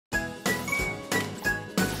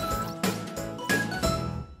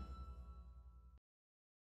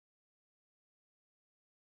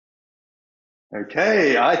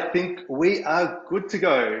Okay, I think we are good to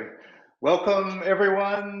go. Welcome,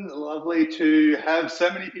 everyone. Lovely to have so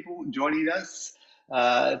many people joining us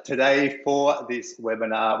today for this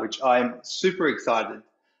webinar, which I'm super excited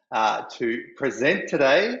to present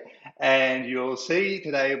today. And you'll see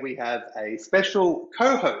today we have a special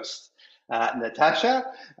co-host,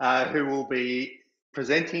 Natasha, who will be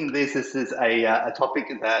presenting this. This is a topic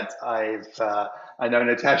that I know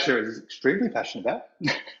Natasha is extremely passionate about.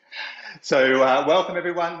 So welcome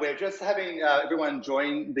everyone. We're just having everyone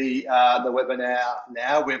join the webinar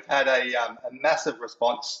now. We've had a massive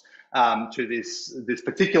response to this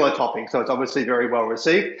particular topic, so it's obviously very well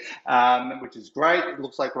received, which is great. It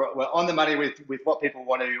looks like we're on the money with what people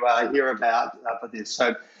want to hear about for this.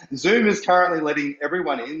 So Zoom is currently letting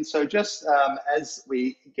everyone in. So just as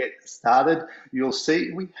we get started, you'll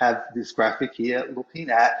see we have this graphic here looking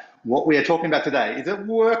at what we are talking about today. Is it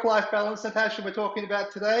work-life balance, Natasha, we're talking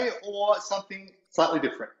about today, or something slightly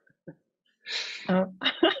different? Oh,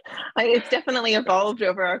 it's definitely evolved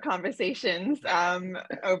over our conversations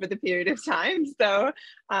over the period of time. So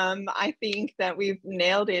I think that we've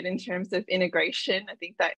nailed it in terms of integration. I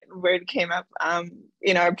think that word came up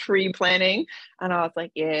in our pre-planning, and I was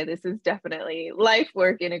like, yeah, this is definitely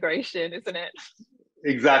life-work integration, isn't it?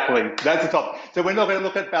 Exactly, that's the topic. So we're not going to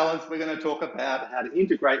look at balance. We're going to talk about how to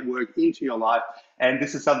integrate work into your life, and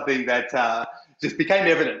this is something that just became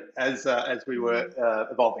evident as we were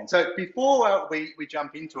evolving. So before we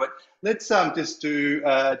jump into it, let's just do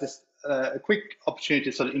a quick opportunity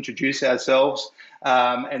to sort of introduce ourselves.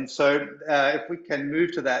 And so if we can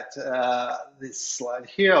move to that this slide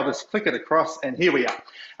here, I'll just click it across, and here we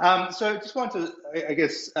are. So just want to, I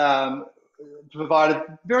guess. Provide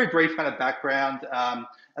a very brief kind of background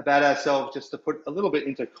about ourselves, just to put a little bit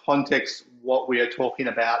into context what we are talking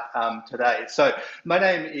about today. So my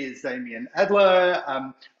name is Damien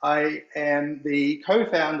Adler. I am the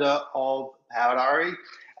co-founder of Power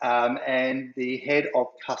and the head of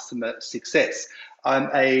customer success. I'm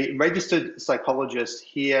a registered psychologist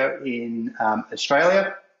here in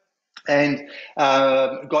Australia, and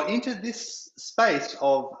got into this space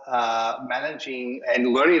of managing and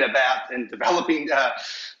learning about and developing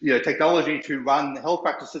technology to run health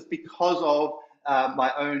practices because of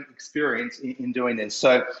my own experience in doing this.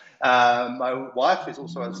 So my wife is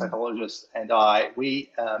also a psychologist, and we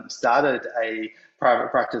started a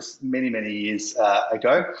private practice many years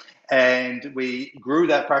ago, and we grew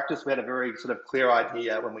that practice. We had a very sort of clear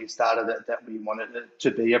idea when we started it that we wanted it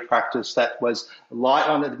to be a practice that was light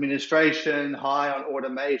on administration, high on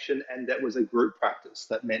automation, and that was a group practice.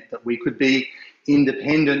 That meant that we could be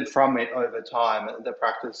independent from it over time. The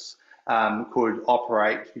practice could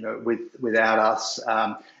operate, without us,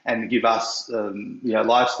 and give us,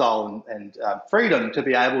 lifestyle and freedom to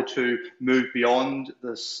be able to move beyond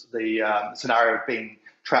the scenario of being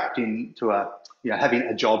trapped into having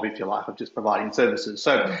a job, if you like, of just providing services.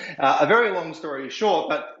 So a very long story short,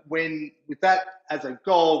 but with that as a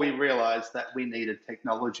goal, we realized that we needed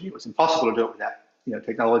technology. It was impossible to do it without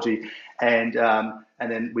technology, and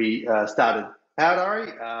then we started Power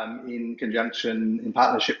in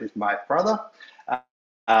partnership with my brother.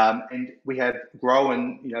 And we have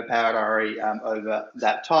grown, Power over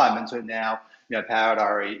that time. And so now, Power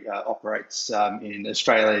operates in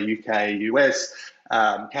Australia, UK, US,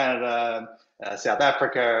 Canada, South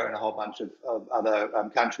Africa, and a whole bunch of other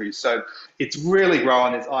countries. So it's really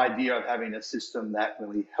grown this idea of having a system that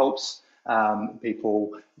really helps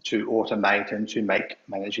people to automate and to make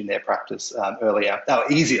managing their practice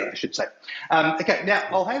easier, I should say. Okay, now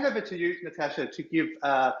I'll hand over to you, Natasha, to give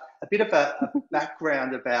a bit of a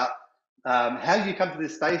background about how you come to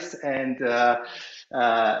this space and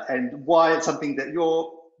why it's something that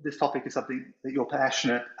this topic is something that you're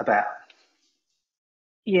passionate about.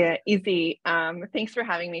 Yeah, easy. Thanks for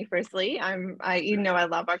having me. Firstly, I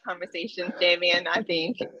love our conversations, Damien. I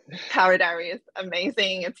think Power Diary is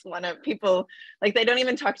amazing. It's one of people they don't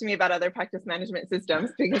even talk to me about other practice management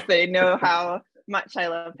systems because they know how much I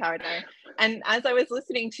love Power Diary. And as I was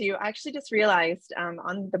listening to you, I actually just realized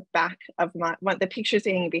on the back of the pictures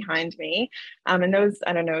hanging behind me, and those,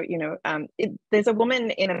 I don't know, there's a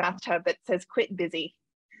woman in a bathtub that says "Quit busy."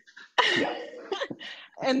 Yeah.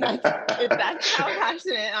 And that's how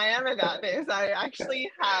passionate I am about this. I actually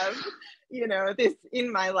have, this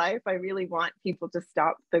in my life. I really want people to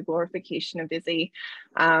stop the glorification of busy.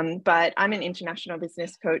 But I'm an international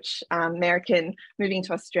business coach, American, moving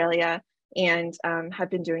to Australia, and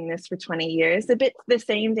have been doing this for 20 years. A bit the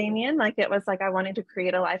same, Damien. It was I wanted to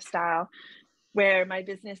create a lifestyle where my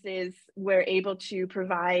businesses were able to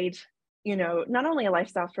provide not only a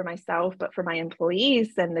lifestyle for myself, but for my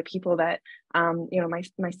employees and the people that,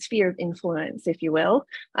 my sphere of influence, if you will.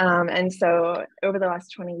 And so over the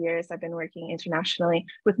last 20 years, I've been working internationally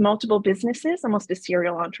with multiple businesses, almost a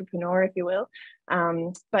serial entrepreneur, if you will.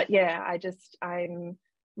 But yeah, I'm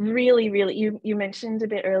really, you mentioned a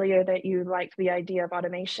bit earlier that you liked the idea of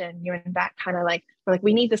automation. You and that kind of we're like,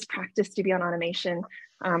 we need this practice to be on automation.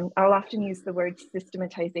 I'll often use the word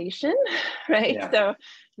systematization, right? Yeah. So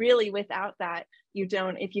really without that,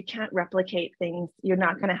 if you can't replicate things, you're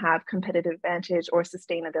not going to have competitive advantage or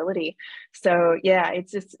sustainability. So yeah,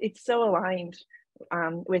 it's so aligned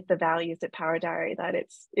with the values at Power Diary that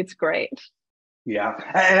it's great. Yeah,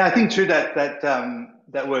 and I think too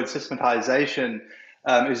that word systematization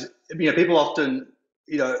is, people often,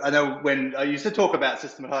 I know when I used to talk about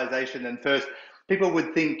systematization, and first people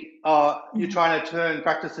would think, oh, you're trying to turn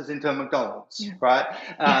practices into McDonald's, right?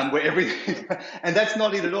 Where everything, and that's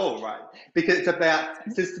not it at all, right? Because it's about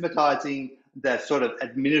systematizing the sort of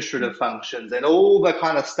administrative functions and all the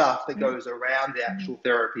kind of stuff that goes around the actual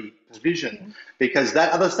therapy provision, because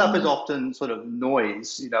that other stuff is often sort of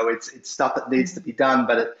noise. It's stuff that needs to be done,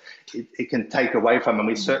 but it can take away from, and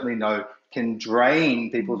we certainly know can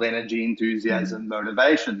drain people's energy, enthusiasm,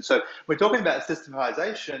 motivation. So we're talking about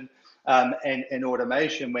systematization and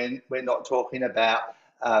automation when we're not talking about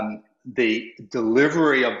the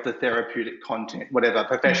delivery of the therapeutic content, whatever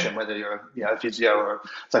profession, whether you're a physio or a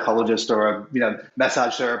psychologist or a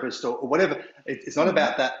massage therapist or whatever. It's not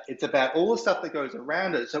about that. It's about all the stuff that goes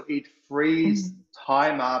around it. So it frees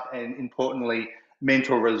time up, and importantly,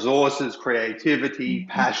 mental resources, creativity,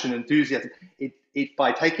 passion, enthusiasm. It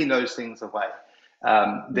by taking those things away,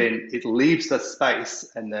 then it leaves the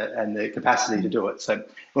space and the capacity to do it. So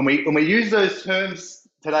when we use those terms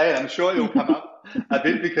today, and I'm sure you'll come up a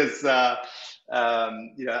bit because I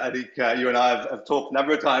think you and I have talked a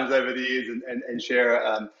number of times over the years and share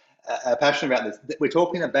a passion about this. We're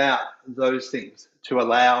talking about those things to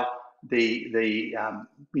allow the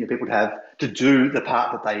people to do the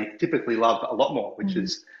part that they typically love a lot more, which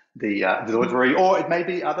is the delivery, or it may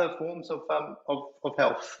be other forms of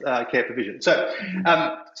health care provision. So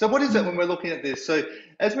what is it when we're looking at this? So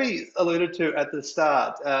as we alluded to at the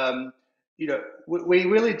start, we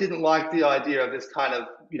really didn't like the idea of this kind of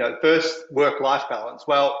first work-life balance.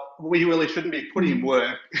 Well, we really shouldn't be putting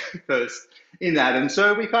work first in that, and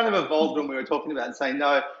so we kind of evolved when we were talking about and saying,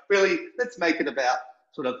 no, really, let's make it about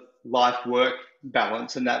sort of life-work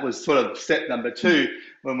balance, and that was sort of step number 2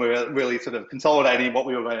 when we were really sort of consolidating what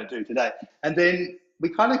we were going to do today. And then we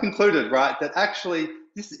kind of concluded, right, that actually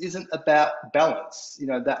this isn't about balance,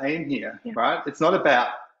 the aim here, right? It's not about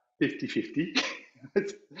 50-50.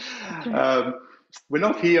 We're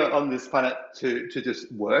not here on this planet to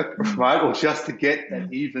just work, right, or just to get an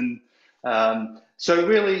even. So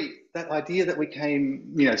really, that idea that we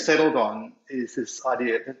came, settled on is this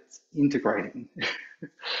idea that's integrating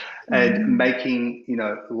and making,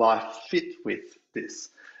 life fit with this,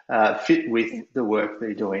 fit with the work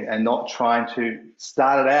they're doing, and not trying to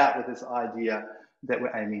start it out with this idea that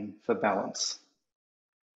we're aiming for balance.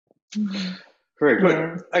 Very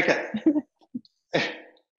good. Okay.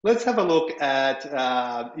 Let's have a look at,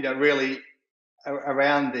 really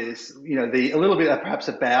around this, a little bit perhaps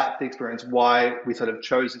about the experience, why we sort of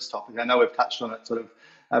chose this topic. I know we've touched on it sort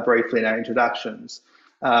of briefly in our introductions,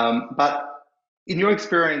 but in your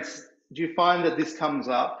experience, do you find that this comes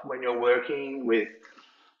up when you're working with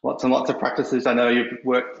lots and lots of practices? I know you've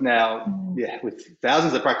worked now, with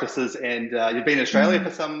thousands of practices, and you've been in Australia for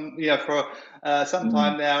some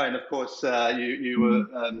time now, and of course you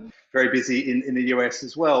were very busy in the US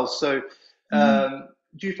as well. So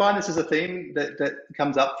do you find this is a theme that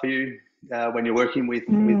comes up for you when you're working with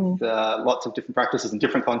lots of different practices in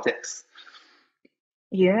different contexts?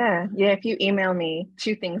 Yeah. If you email me,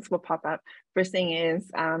 2 things will pop up. First thing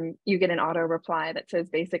is you get an auto reply that says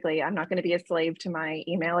basically, I'm not going to be a slave to my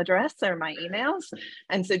email address or my emails.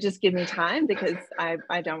 And so just give me time, because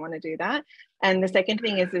I don't want to do that. And the second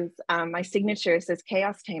thing is my signature says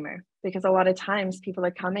chaos tamer, because a lot of times people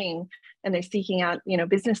are coming and they're seeking out,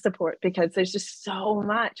 business support because there's just so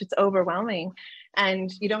much, it's overwhelming,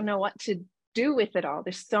 and you don't know what to do with it all.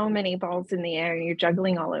 There's so many balls in the air and you're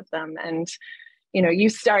juggling all of them. And you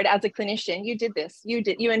start as a clinician, you did this,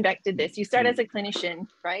 you and Beck did this. You start as a clinician,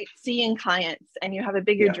 right? Seeing clients, and you have a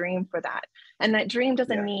bigger dream for that. And that dream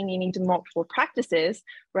doesn't mean you need multiple practices,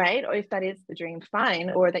 right? Or if that is the dream, fine.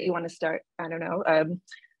 Or that you want to start, I don't know,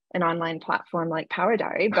 an online platform like Power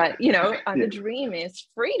Diary. But, the dream is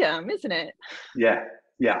freedom, isn't it? Yeah,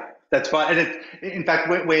 that's right. And in fact,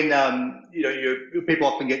 when people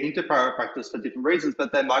often get into private practice for different reasons,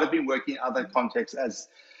 but they might have been working in other contexts as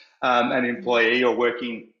an employee or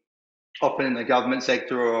working often in the government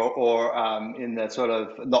sector or in the sort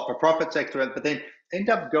of not-for-profit sector, but then end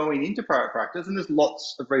up going into private practice. And there's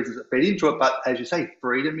lots of reasons that feed into it. But as you say,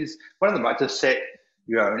 freedom is one of them, right? To set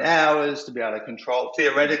your own hours, to be able to control,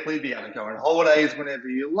 theoretically, be able to go on holidays whenever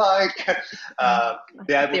you like,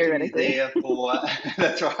 be able to be there for,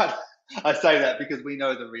 that's right. I say that because we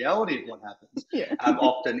know the reality of what happens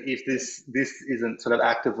often if this isn't sort of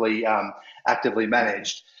actively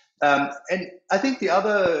managed. And I think the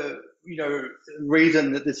other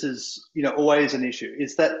reason that this is always an issue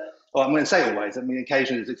is that, well, I'm going to say always, I mean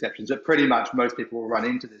occasionally there's exceptions, but pretty much most people will run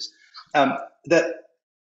into this, that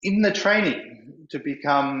in the training to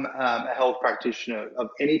become a health practitioner of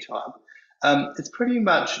any type, it's pretty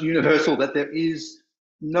much universal that there is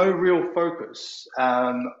no real focus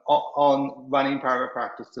on running private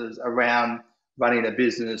practices, around running a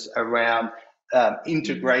business, around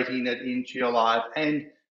integrating it into your life, and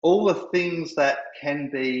all the things that can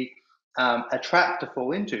be a trap to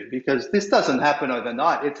fall into, because this doesn't happen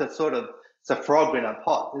overnight. It's a frog in a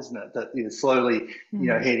pot, isn't it? That is slowly,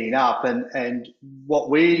 heating up. And what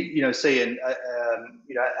we, see, and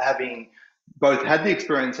having both had the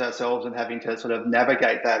experience ourselves and having to sort of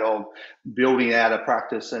navigate that of building out a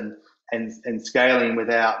practice and scaling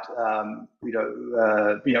without, in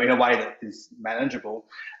a way that is manageable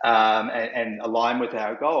and aligned with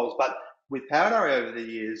our goals. But with Powerdari over the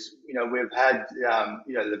years, we've had,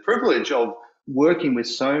 the privilege of working with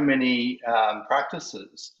so many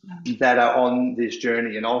practices that are on this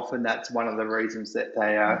journey, and often that's one of the reasons that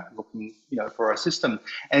they are looking, for a system.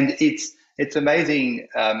 And it's amazing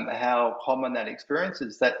how common that experience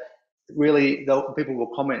is. That really people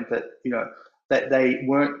will comment that that they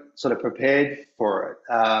weren't sort of prepared for it.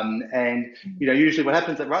 And usually what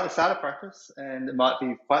happens at right at the start of practice, and it might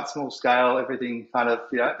be quite small scale, everything kind of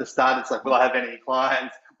at the start it's like, will I have any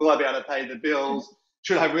clients? Will I be able to pay the bills?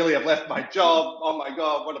 Should I really have left my job? Oh my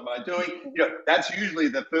God, what am I doing? That's usually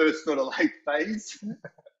the first sort of phase.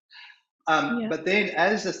 But then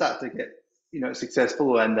as they start to get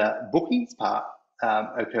successful and the bookings part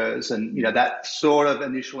occurs, and that sort of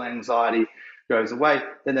initial anxiety goes away,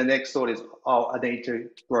 then the next thought is, I need to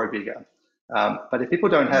grow bigger. But if people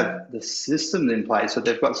don't have the system in place, so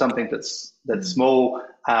they've got something that's small,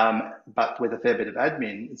 but with a fair bit of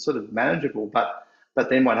admin, it's sort of manageable. But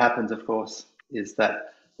then what happens, of course, is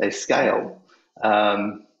that they scale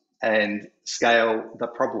and scale the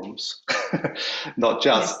problems, not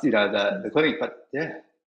just the clinic, but they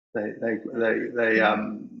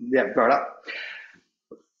grow it up.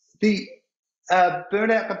 The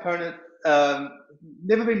burnout component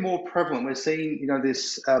never been more prevalent. We're seeing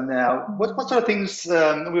this now. What sort of things?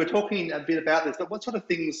 We were talking a bit about this, but what sort of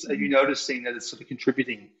things are you noticing that is sort of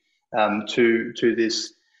contributing to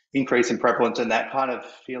this increase in prevalence and that kind of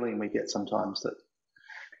feeling we get sometimes that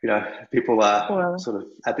people are sort of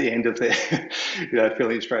at the end of their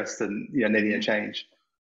feeling stressed and needing a change?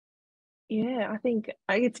 Yeah, I think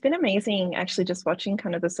it's been amazing actually just watching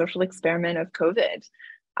kind of the social experiment of COVID.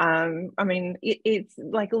 I mean, it's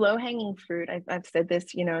like low-hanging fruit. I've said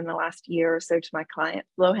this, in the last year or so to my clients.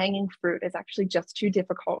 Low-hanging fruit is actually just too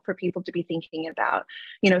difficult for people to be thinking about.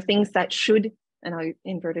 Things that should, and I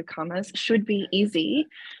inverted commas, should be easy,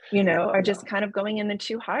 are just kind of going in the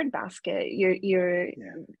too hard basket.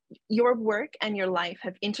 Your work and your life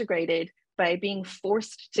have integrated by being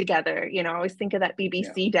forced together. I always think of that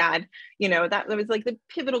BBC dad, that was like the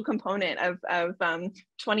pivotal component of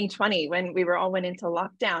 2020 when we all went into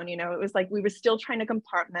lockdown. It was like we were still trying to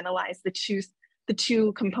compartmentalize the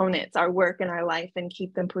two components, our work and our life, and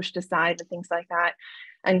keep them pushed aside and things like that.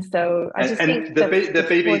 And so I just think the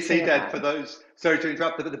BBC dad, for those, sorry to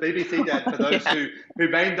interrupt, but the BBC dad, for those who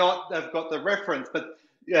may not have got the reference, but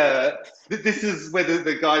this is where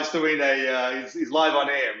the guy's doing he's live on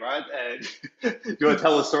air, right? And do you want to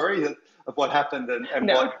tell a story of what happened and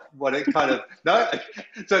no. what it kind of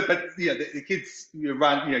So, but the kids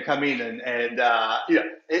come in and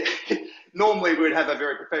normally we would have a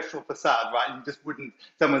very professional facade, right? You just wouldn't.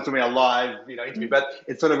 Someone's doing a live interview, but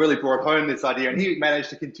it sort of really brought home this idea, and he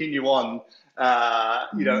managed to continue on.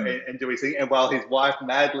 And do his thing. And while his wife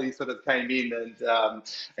madly sort of came in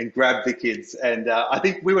and grabbed the kids. And I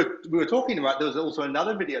think we were talking about, there was also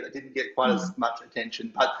another video that didn't get quite as much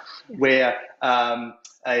attention, but where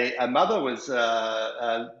a mother was,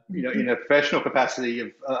 in a professional capacity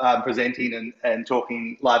of presenting and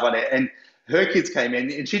talking live on air, and her kids came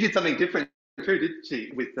in, and she did something different too, didn't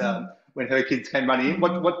she? With when her kids came running in,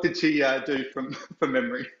 what did she do from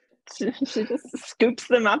memory? She just scoops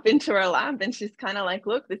them up into her lap, and she's kind of like,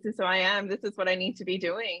 look, this is who I am, this is what I need to be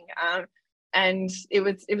doing. And it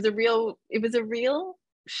was a real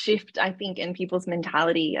shift, I think, in people's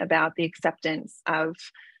mentality about the acceptance of,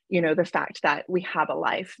 the fact that we have a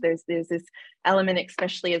life. There's this element,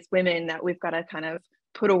 especially as women, that we've got to kind of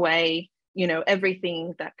put away,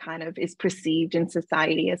 everything that kind of is perceived in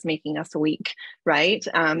society as making us weak, right?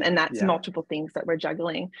 And that's multiple things that we're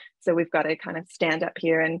juggling. So we've got to kind of stand up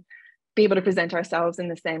here and be able to present ourselves in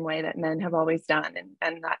the same way that men have always done.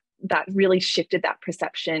 And that really shifted that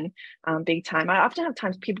perception big time. I often have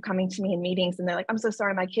times people coming to me in meetings and they're like, I'm so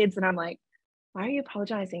sorry, my kids. And I'm like, why are you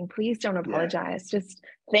apologizing? Please don't apologize. Just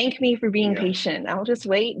thank me for being patient. I'll just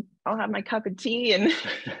wait. I'll have my cup of tea and,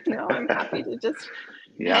 I'm happy to just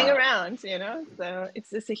hang around, So it's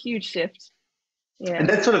just a huge shift. Yeah. And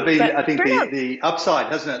that's sort of been, I think, the upside,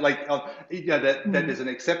 hasn't it? Like, that there's an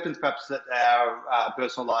acceptance perhaps that our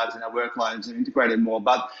personal lives and our work lives are integrated more.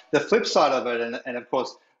 But the flip side of it, and of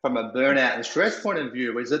course, from a burnout and stress point of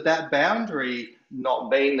view, is that boundary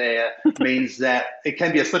not being there means that it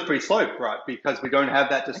can be a slippery slope, right? Because we don't have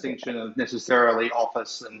that distinction of necessarily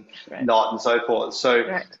office and not and so forth. So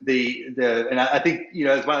and I think,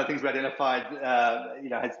 it's one of the things we identified,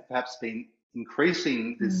 has perhaps been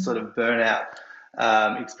increasing this sort of burnout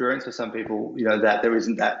experience for some people, that there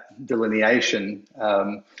isn't that delineation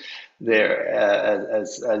there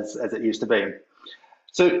as it used to be.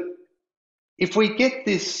 So if we get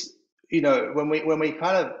this, when we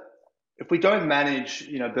kind of, if we don't manage,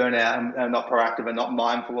 burnout and not proactive and not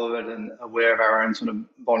mindful of it and aware of our own sort of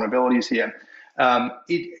vulnerabilities here,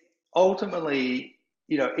 it ultimately,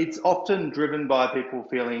 it's often driven by people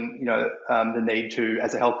feeling, the need to,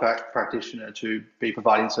 as a health practitioner, to be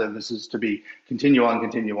providing services, to be continue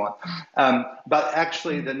on. But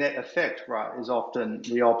actually the net effect, right, is often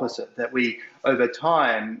the opposite, that we, over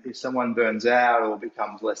time, if someone burns out or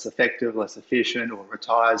becomes less effective, less efficient, or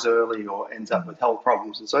retires early or ends up with health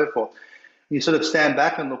problems and so forth, you sort of stand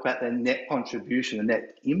back and look at the net contribution, the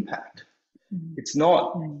net impact. It's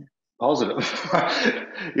not positive.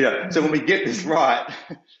 So when we get this right,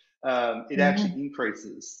 it actually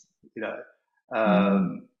increases, the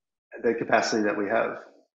capacity that we have.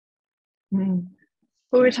 Well,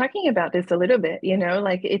 we're talking about this a little bit,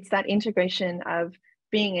 like it's that integration of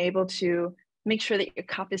being able to make sure that your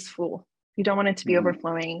cup is full. You don't want it to be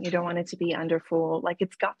overflowing. You don't want it to be under full. Like,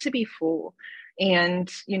 it's got to be full. And,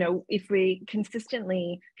 if we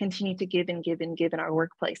consistently continue to give and give and give in our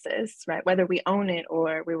workplaces, right, whether we own it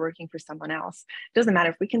or we're working for someone else, it doesn't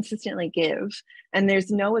matter. If we consistently give and there's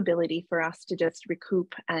no ability for us to just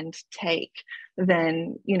recoup and take,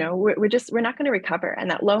 then, we're not going to recover. And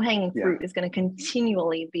that low hanging fruit is going to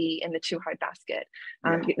continually be in the too hard basket.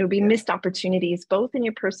 It'll be missed opportunities, both in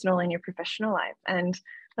your personal and your professional life. And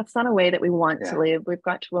that's not a way that we want to live. We've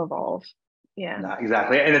got to evolve. No,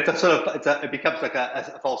 exactly. And it's it becomes like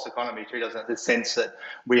a false economy too, doesn't it? The sense that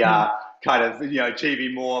we are kind of,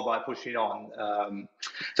 achieving more by pushing on.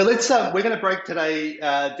 So we're going to break today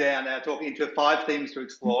down now, talking into 5 themes to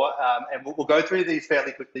explore. And we'll go through these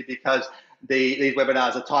fairly quickly because these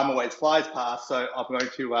webinars, the time always flies past. So I'm going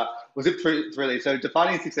to, we'll zip through these. So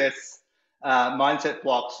defining success, mindset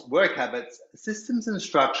blocks, work habits, systems and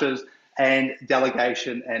structures, and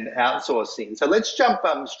delegation and outsourcing. So let's jump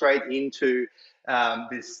straight into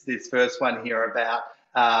this first one here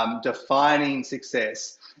about defining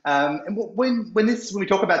success. And when we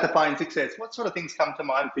talk about defining success, what sort of things come to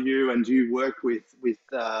mind for you? And do you work with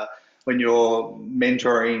when you're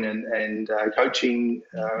mentoring and coaching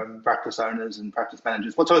practice owners and practice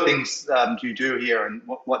managers? What sort of things do you do here, and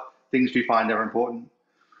what things do you find are important?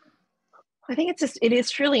 I think it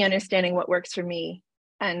is truly understanding what works for me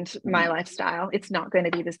and my lifestyle. It's not going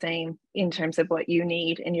to be the same in terms of what you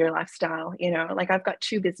need in your lifestyle. Like, I've got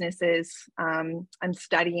 2 businesses, I'm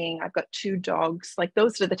studying, I've got 2 dogs. Like,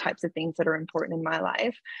 those are the types of things that are important in my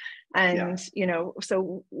life. And,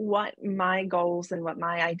 so what my goals and what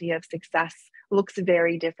my idea of success looks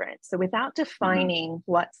very different. So without defining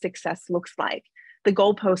what success looks like, the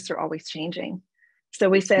goalposts are always changing. So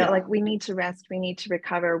we say, like, we need to rest, we need to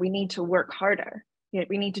recover, we need to work harder.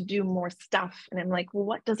 We need to do more stuff. And I'm like, well,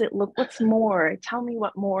 what does it look? What's more? Tell me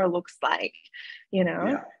what more looks like,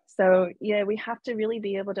 So we have to really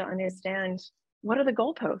be able to understand what are the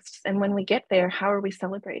goalposts, and when we get there, how are we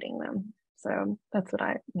celebrating them? So that's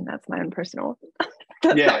that's my own personal.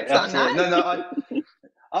 Absolutely. No,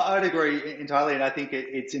 I'd agree entirely, and I think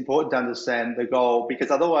it's important to understand the goal,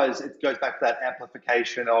 because otherwise it goes back to that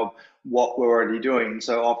amplification of what we're already doing.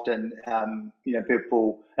 So often,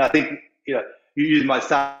 people. I think you use my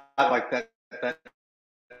start like that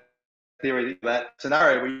theory, that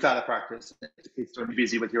scenario where you start a practice, it's going to be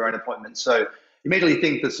busy with your own appointments. So you immediately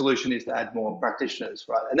think the solution is to add more practitioners,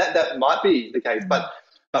 right? And that might be the case, but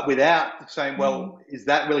but without saying, well, is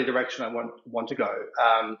that really the direction I want to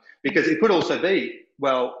go? Because it could also be,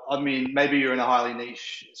 well, I mean, maybe you're in a highly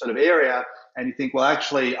niche sort of area and you think, well,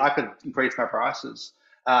 actually, I could increase my prices,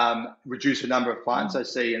 reduce the number of clients I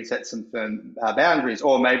see and set some firm boundaries.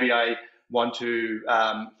 Or maybe I want to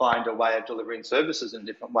find a way of delivering services in a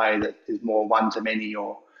different way that is more one-to-many,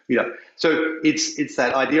 or, you know. So it's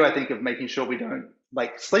that idea, I think, of making sure we don't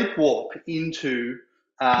like sleepwalk into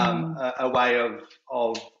a way of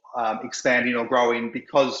expanding or growing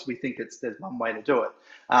because we think there's one way to do it.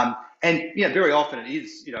 And very often it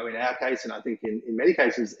is, in our case, and I think in many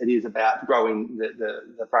cases it is about growing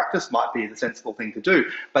the practice might be the sensible thing to do.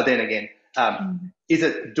 But then again, is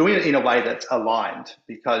it doing it in a way that's aligned?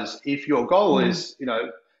 Because if your goal is,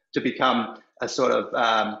 to become a sort of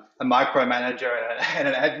a micromanager and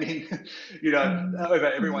an admin,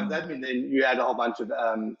 over everyone's admin, then you add a whole bunch of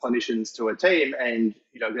clinicians to a team, and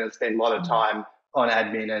going to spend a lot of time on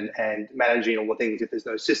admin and managing all the things if there's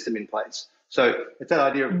no system in place. So it's that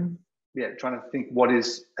idea of trying to think what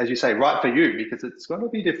is, as you say, right for you, because it's going to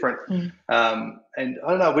be different. And I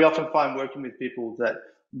don't know, we often find working with people that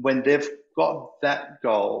when they've got that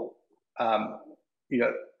goal,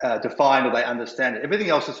 defined, or they understand it, everything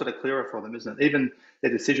else is sort of clearer for them, isn't it? Even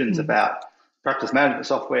their decisions about practice management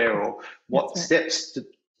software or what steps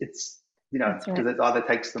it's, because it either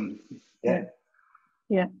takes them,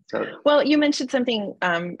 Yeah. So, well, you mentioned something,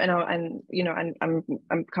 and I'm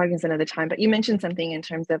cognizant of the time, but you mentioned something in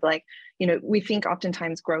terms of like, we think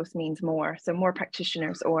oftentimes growth means more, so more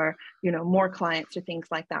practitioners or, more clients or things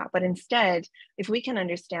like that. But instead, if we can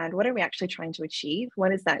understand what are we actually trying to achieve,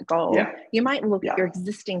 what is that goal? You might look at your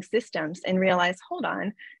existing systems and realize, hold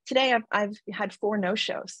on, today I've had 4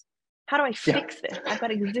 no-shows. How do I fix this? I've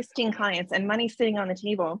got existing clients and money sitting on the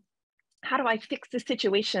table. How do I fix the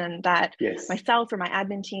situation that myself or my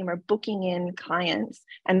admin team are booking in clients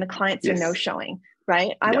and the clients are no-showing,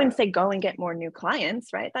 right? I wouldn't say go and get more new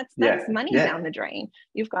clients, right? That's money down the drain.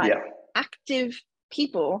 You've got active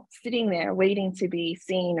people sitting there waiting to be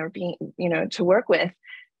seen or being, to work with.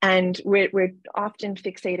 And we're often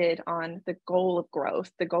fixated on the goal of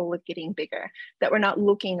growth, the goal of getting bigger, that we're not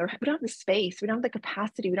looking, or we don't have the space, we don't have the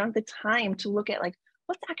capacity, we don't have the time to look at like,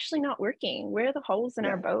 what's actually not working? Where are the holes in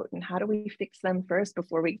our boat, and how do we fix them first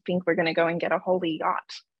before we think we're going to go and get a holy yacht?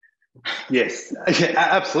 Yes,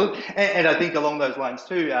 absolutely. And I think along those lines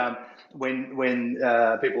too, when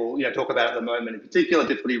people talk about at the moment in particular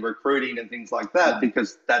difficulty recruiting and things like that,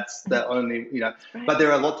 because that's the only but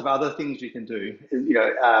there are lots of other things you can do.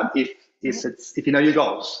 If you know your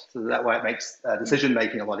goals, so that way it makes decision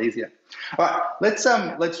making a lot easier. All right, let's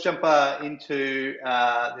jump into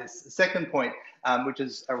this second point, which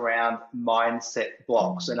is around mindset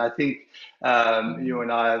blocks. And I think you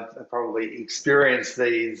and I have probably experienced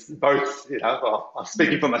these both. Well, I'm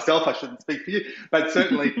speaking for myself, I shouldn't speak for you, but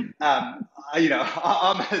certainly, I'm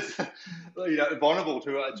as vulnerable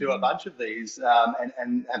to a bunch of these,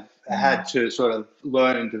 and have had to sort of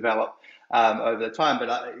learn and develop over the time.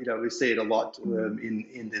 But we see it a lot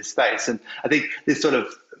in this space, and I think this sort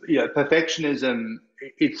of perfectionism.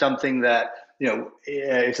 It's something that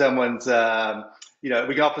if someone's we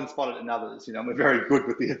can often spot it in others. We're very good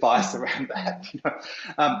with the advice around that.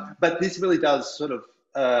 But this really does sort of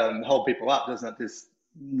hold people up, doesn't it? This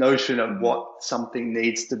notion of what something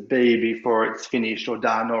needs to be before it's finished or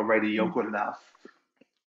done or ready or good enough.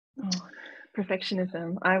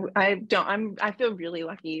 Perfectionism. I feel really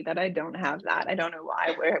lucky that I don't have that. I don't know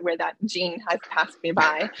why, where that gene has passed me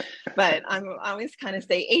by, but I always kind of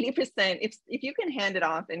say 80%. If you can hand it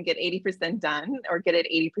off and get 80% done, or get it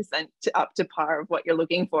 80% up to par of what you're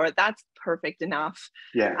looking for, that's perfect enough.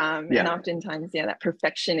 And oftentimes, that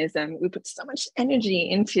perfectionism, we put so much energy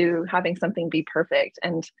into having something be perfect,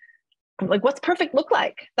 and I'm like, what's perfect look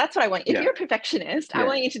like? That's what I want. If you're a perfectionist, I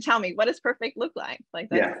want you to tell me, what does perfect look like? Like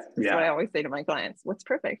that's what I always say to my clients. What's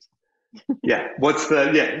perfect?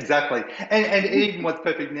 Exactly. And even what's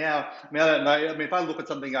perfect now, I don't know. If I look at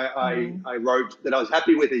something I wrote that I was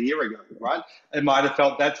happy with a year ago, right? It might have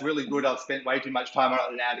felt that's really good. I've spent way too much time on it,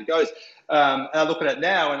 and now it goes. And I look at it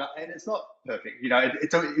now, and it's not perfect.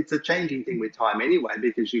 It's a changing thing with time anyway,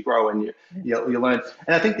 because you grow and you learn.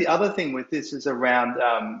 And I think the other thing with this is around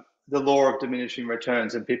the law of diminishing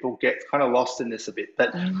returns, and people get kind of lost in this a bit.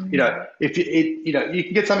 But if you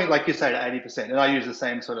can get something like you say to 80%, and I use the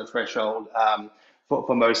same sort of threshold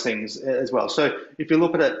for most things as well. So if you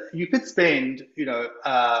look at it, you could spend a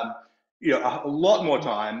lot more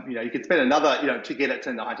time. You could spend another to get it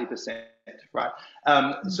to 90%, right?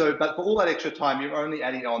 But for all that extra time, you're only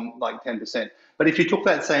adding on like 10%. But if you took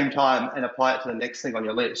that same time and apply it to the next thing on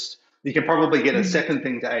your list, you can probably get a second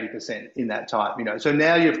thing to 80% in that time, you know. So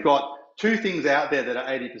now you've got two things out there that are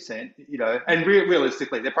 80%, you know, and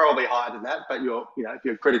realistically, they're probably higher than that, but you know, if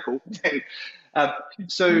you're critical, then,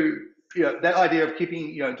 so, you know, that idea of keeping,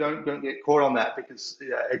 you know, don't get caught on that, because you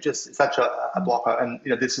know, it just is such a blocker. And,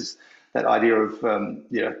 you know, this is that idea of,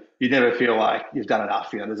 you know, you never feel like you've done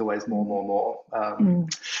enough, you know, there's always more.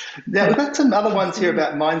 Now, we've got some other ones here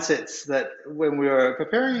about mindsets that when we were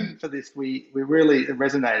preparing for this, we really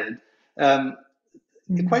resonated.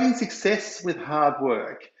 Equating success with hard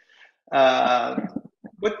work.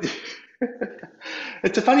 What?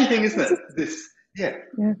 It's a funny thing, isn't it? This, yeah.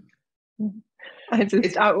 I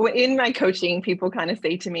just in my coaching, people kind of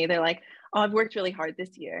say to me, they're like, "Oh, I've worked really hard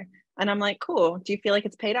this year," and I'm like, "Cool. Do you feel like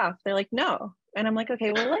it's paid off?" They're like, "No," and I'm like,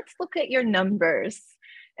 "Okay, well, let's look at your numbers."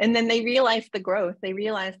 And then they realize the growth. They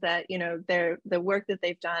realize that, you know, the work that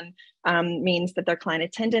they've done means that their client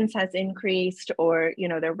attendance has increased, or, you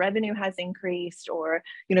know, their revenue has increased, or,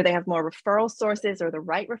 you know, they have more referral sources, or the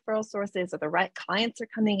right referral sources, or the right clients are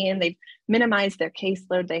coming in. They've minimized their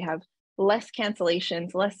caseload. They have less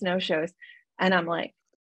cancellations, less no-shows. And I'm like,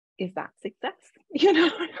 is that success? You know,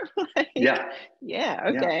 like, yeah,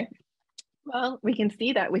 okay. Yeah. Well, we can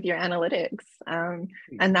see that with your analytics. And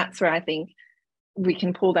that's where I think we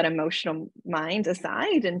can pull that emotional mind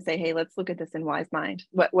aside and say, hey, let's look at this in wise mind.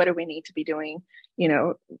 What do we need to be doing? You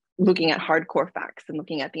know, looking at hardcore facts and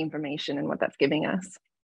looking at the information and what that's giving us.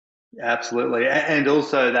 Absolutely. And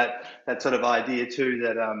also that sort of idea too,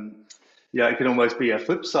 that, you know, it can almost be a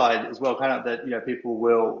flip side as well, kind of, that, you know, people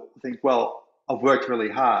will think, well, I've worked really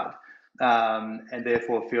hard, and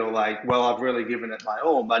therefore feel like, well, I've really given it my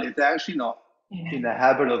all. But if they're actually not in the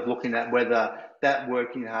habit of looking at whether that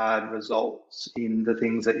working hard results in the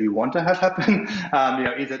things that you want to have happen, you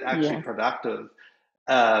know, is it actually productive?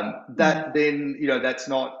 That then, you know, that's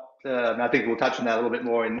not, I think we'll touch on that a little bit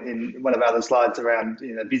more in one of our other slides around,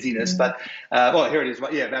 you know, busyness, but, well, here it is,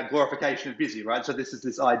 right? Yeah, about glorification of busy, right? So this is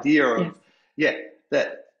this idea of,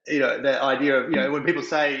 that, you know, that idea of, you know, when people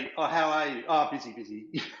say, oh, how are you? Oh, busy.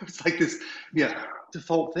 It's like this, you know,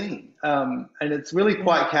 default thing. And it's really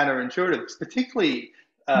quite counterintuitive, particularly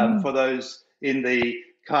for those in the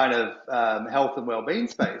kind of health and well-being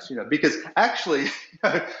space, you know, because actually, you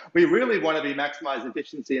know, we really want to be maximizing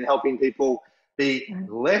efficiency and helping people be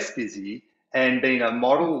less busy and being a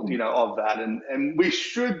model, you know, of that. And we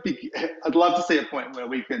should be, I'd love to see a point where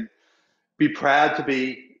we can be proud to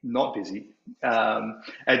be not busy.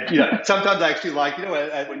 And, you know, sometimes I actually like, you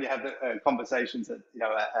know, when you have conversations at, you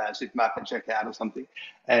know, a supermarket checkout or something,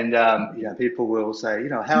 and, you know, people will say, you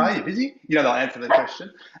know, how are you, busy? You know, they'll answer the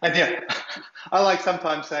question. And yeah, I like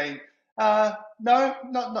sometimes saying, no,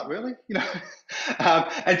 not really, you know.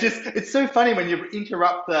 And just, it's so funny when you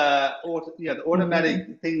interrupt the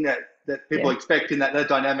automatic thing that people expect in that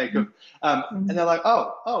dynamic of, and they're like,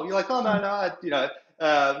 oh, you're like, oh, no, you know,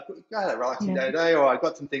 I had a relaxing day today, or I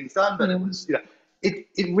got some things done, but it was, you know,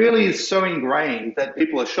 it really is so ingrained that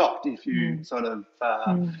people are shocked if you sort of,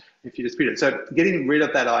 if you dispute it. So getting rid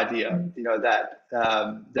of that idea, you know, that,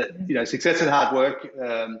 you know, success and hard work,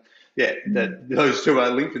 that those two are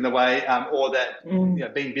linked in the way, or that, you know,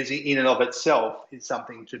 being busy in and of itself is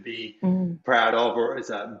something to be proud of, or as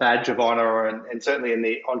a badge of honor. And certainly in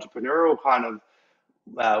the entrepreneurial kind of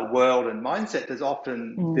world and mindset, there's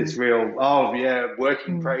often this real,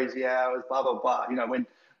 working crazy hours, blah, blah, blah. You know,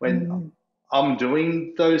 when I'm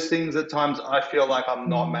doing those things at times, I feel like I'm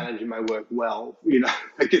not managing my work well, you know.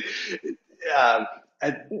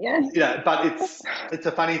 Yeah, but it's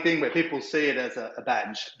a funny thing where people see it as a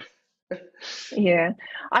badge. Yeah,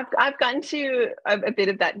 I've gotten to a bit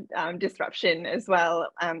of that disruption as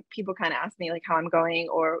well. People kind of ask me like how I'm going,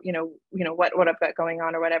 or you know what I've got going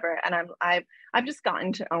on or whatever, and I've just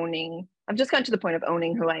gotten to the point of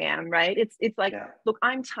owning who I am. Right? It's like, look,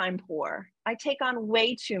 I'm time poor. I take on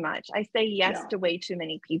way too much. I say yes to way too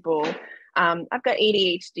many people. I've got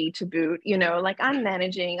ADHD to boot. You know, like I'm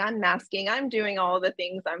managing, I'm masking, I'm doing all the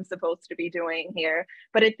things I'm supposed to be doing here.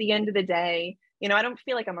 But at the end of the day, you know, I don't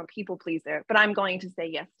feel like I'm a people pleaser, but I'm going to say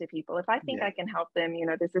yes to people. If I think I can help them, you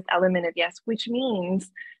know, there's this element of yes, which means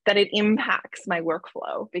that it impacts my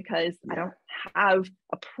workflow, because I don't have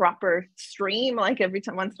a proper stream. Like every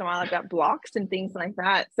time, once in a while, I've got blocks and things like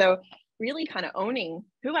that. So really kind of owning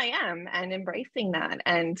who I am and embracing that,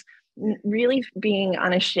 and really being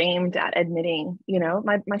unashamed at admitting, you know,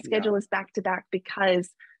 my schedule is back to back because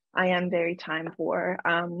I am very time poor,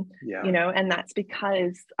 you know, and that's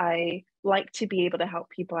because I like to be able to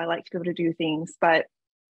help people. I like to be able to do things, but at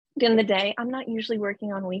the end of the day, I'm not usually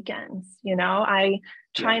working on weekends. You know, I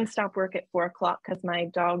try and stop work at 4 o'clock because my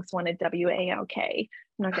dogs wanted WALK.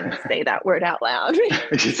 not going to say that word out loud.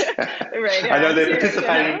 Right I know around they're here,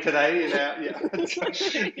 participating today in our,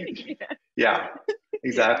 yeah,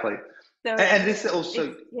 exactly. So And this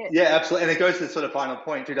also, yeah, absolutely. And it goes to the sort of final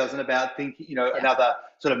point too, doesn't it, about thinking, another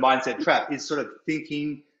sort of mindset trap is sort of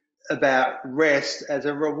thinking about rest as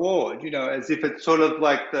a reward, as if it's sort of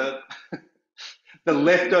like the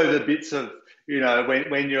leftover bits of,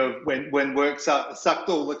 when work sucked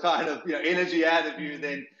all the kind of, energy out of you,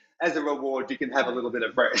 then as a reward, you can have a little bit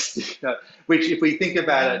of rest, which if we think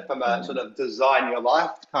about it from a sort of design your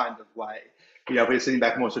life kind of way, if we're sitting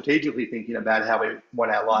back more strategically thinking about how we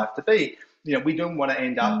want our life to be, we don't want to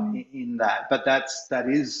end up in that, but that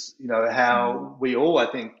is, how we all, I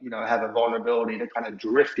think, have a vulnerability to kind of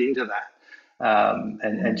drift into that,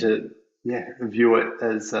 and to, view it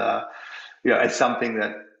as, as something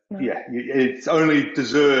that, it's only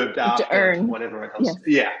deserved after to earn whatever else.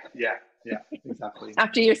 Yeah, exactly.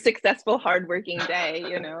 After your successful, hardworking day,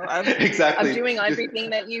 exactly. of doing everything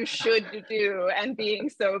that you should do and being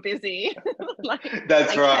so busy.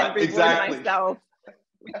 That's right. I can reward exactly. myself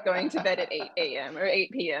with going to bed at 8 a.m. or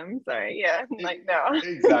 8 p.m. Sorry, yeah, no.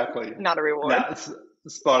 Exactly. Not a reward. No, it's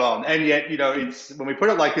spot on. And yet, it's when we put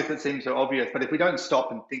it like this, it seems so obvious. But if we don't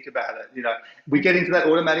stop and think about it, we get into that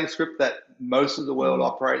automatic script that most of the world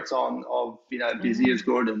operates on of, busy is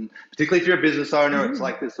good. And particularly if you're a business owner, it's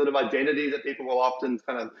like this sort of identity that people will often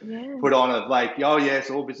kind of put on of like, oh, yes,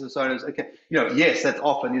 all business owners. Okay. Yes, that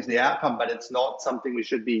often is the outcome, but it's not something we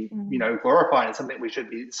should be, glorifying. It's something we should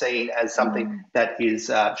be seeing as something that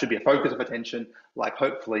is, should be a focus of attention. Like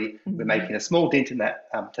hopefully we're making a small dent in that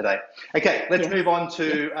today. Okay, let's move on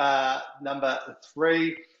to number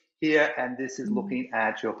 3 here, and this is looking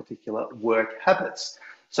at your particular work habits.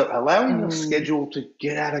 So allowing your schedule to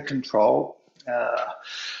get out of control.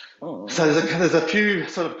 So there's a few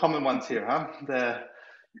sort of common ones here, huh?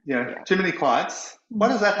 Too many clients. Why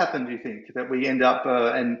does that happen, do you think, that we end up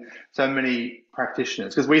and so many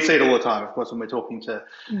practitioners? Because we see it all the time, of course, when we're talking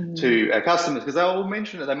to our customers, because they'll all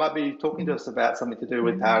mention it. They might be talking to us about something to do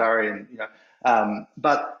with Power Diary, and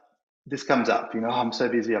but this comes up. I'm so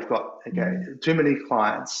busy. I've got too many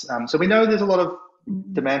clients. So we know there's a lot of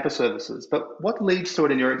demand for services, but what leads to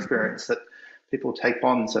it in your experience that people take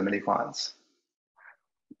on so many clients?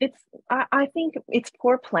 I think it's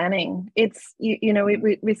poor planning. It's,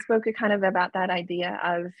 we spoke kind of about that idea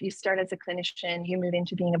of you start as a clinician, you move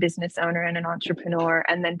into being a business owner and an entrepreneur.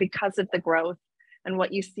 And then because of the growth and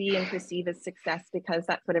what you see and perceive as success, because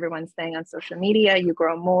that's what everyone's saying on social media, you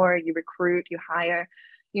grow more, you recruit, you hire,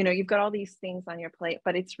 you've got all these things on your plate,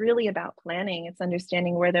 but it's really about planning. It's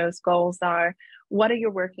understanding where those goals are. What's your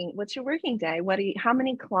working day? How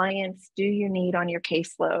many clients do you need on your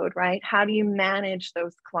caseload, right? How do you manage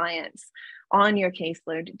those clients on your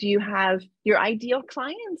caseload? Do you have your ideal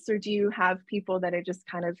clients, or do you have people that are just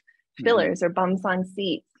kind of fillers or bums on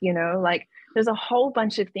seats? There's a whole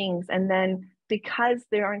bunch of things. And then because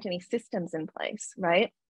there aren't any systems in place,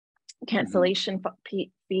 right? Cancellation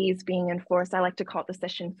fees being enforced. I like to call it the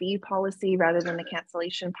session fee policy rather than the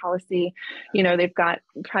cancellation policy. They've got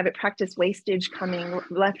private practice wastage coming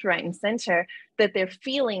left, right, and center, that they're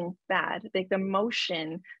feeling bad, like the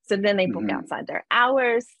motion. So then they book outside their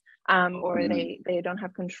hours, or they don't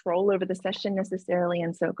have control over the session necessarily.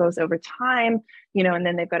 And so it goes over time, and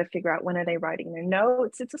then they've got to figure out when are they writing their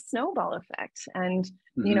notes. It's a snowball effect. And,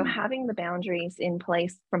 having the boundaries in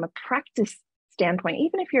place from a practice standpoint,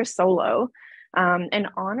 even if you're solo, and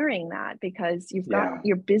honoring that, because you've got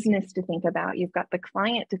your business to think about, you've got the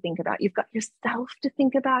client to think about, you've got yourself to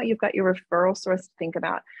think about, you've got your referral source to think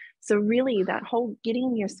about. So really that whole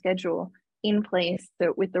getting your schedule in place,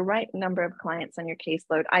 so with the right number of clients on your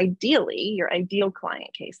caseload, ideally your ideal client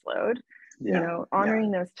caseload,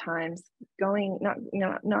 honoring those times,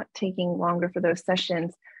 not taking longer for those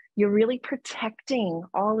sessions. You're really protecting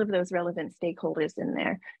all of those relevant stakeholders in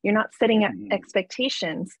there. You're not setting up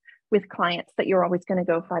expectations with clients that you're always going to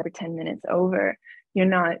go 5 or 10 minutes over. You're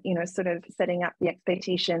not, sort of setting up the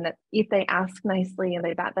expectation that if they ask nicely and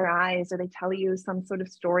they bat their eyes or they tell you some sort of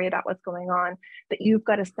story about what's going on, that you've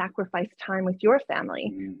got to sacrifice time with your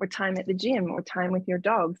family or time at the gym or time with your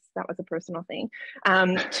dogs. That was a personal thing,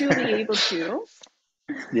 to be able to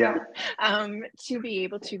to be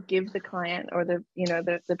able to give the client or the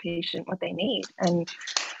patient what they need. And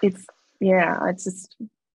it's just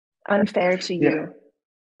unfair to you.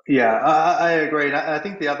 I agree. And I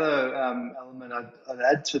think the other element I'd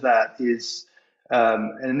add to that is,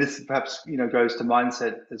 and this perhaps goes to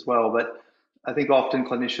mindset as well, but I think often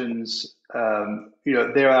clinicians,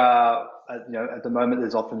 there are at the moment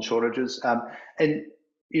there's often shortages, and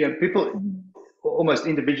people almost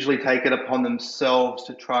individually take it upon themselves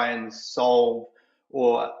to try and solve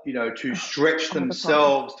or to stretch all the time.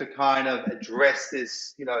 themselves to kind of address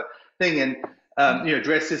this thing, and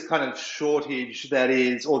address this kind of shortage that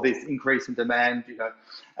is, or this increase in demand,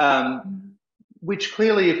 which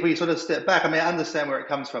clearly, if we sort of step back, I mean, I understand where it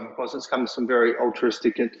comes from. Of course, it comes from very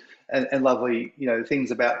altruistic and lovely, things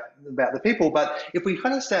about the people. But if we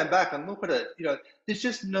kind of stand back and look at it, there's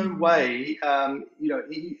just no way,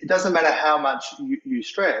 it doesn't matter how much you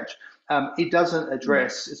stretch. It doesn't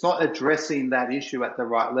address, it's not addressing that issue at the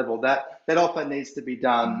right level. That often needs to be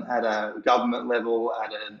done at a government level,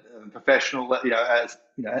 at a professional, as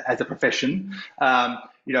a profession,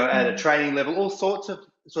 at a training level, all sorts of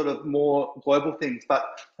sort of more global things. But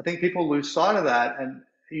I think people lose sight of that, and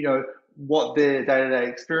what their day-to-day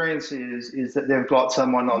experience is that they've got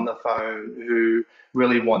someone on the phone who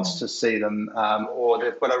really wants to see them, or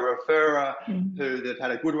they've got a referrer who they've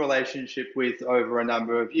had a good relationship with over a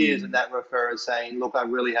number of years, and that referrer is saying, look, I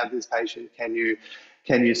really have this patient, can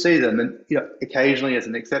you see them? And occasionally, as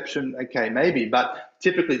an exception, okay, maybe, but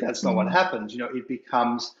typically that's not what happens. It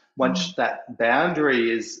becomes, once that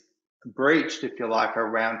boundary is breached, if you like,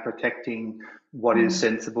 around protecting what is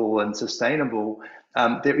sensible and sustainable,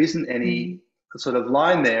 there isn't any sort of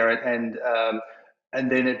line there, and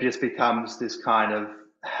then it just becomes this kind of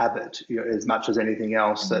habit, as much as anything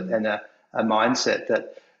else, and a mindset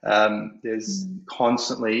that there's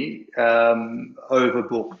constantly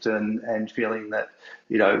overbooked and feeling that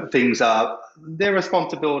things are their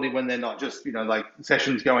responsibility when they're not, just like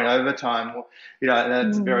sessions going overtime, and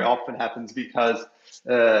that very often happens because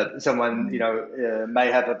someone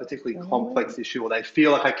may have a particularly complex issue, or they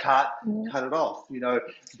feel like I can't cut it off,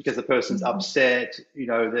 because the person's upset,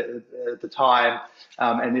 at the time,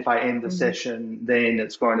 and if I end the session, then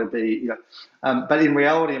it's going to be, but in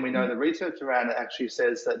reality, and we know the research around it actually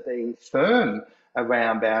says that being firm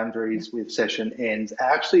around boundaries with session ends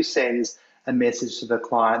actually sends a message to the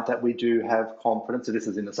client that we do have confidence. So this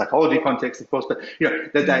is in the psychology context, of course, but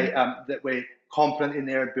that that we're confident in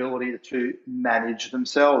their ability to manage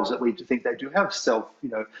themselves, that we think they do have self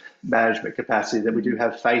management capacity, that we do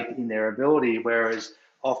have faith in their ability. Whereas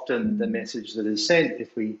often the message that is sent,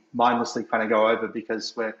 if we mindlessly kind of go over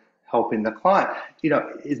because we're helping the client,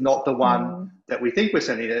 is not the one that we think we're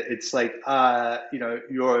sending. It's like,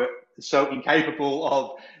 you're so incapable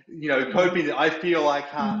of coping that I feel I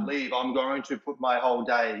can't leave. I'm going to put my whole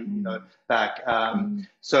day back.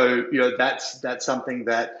 So that's something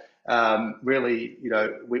that really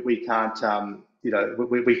we can't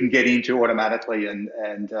we can get into automatically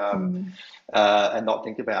and not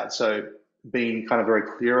think about. So being kind of very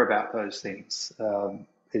clear about those things,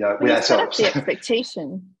 with ourselves. Set up the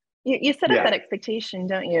expectation. You set up that expectation,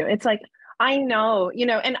 don't you? It's like, I know,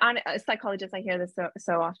 and as psychologists, I hear this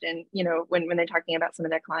so often, when they're talking about some of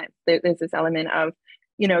their clients, there's this element of,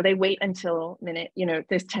 they wait until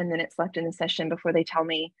there's 10 minutes left in the session before they tell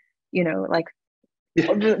me,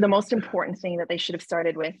 the most important thing that they should have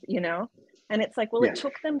started with, and it's like, well, it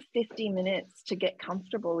took them 50 minutes to get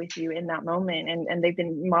comfortable with you in that moment. And they've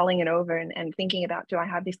been mulling it over and thinking about, do I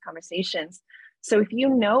have these conversations? So if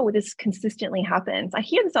this consistently happens, I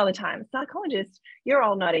hear this all the time. Psychologists, you're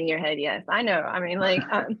all nodding your head. Yes, I know. I mean,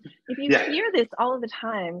 if you hear this all of the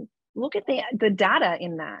time, look at the data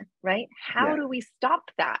in that, right? How do we stop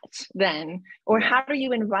that then? Or how do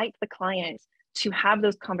you invite the client to have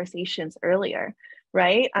those conversations earlier,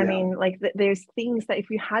 right? I mean, there's things that if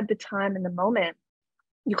you had the time and the moment,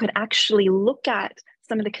 you could actually look at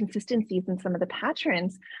some of the consistencies and some of the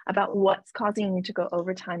patterns about what's causing you to go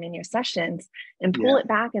overtime in your sessions, and pull it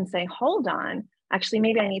back and say, hold on, actually,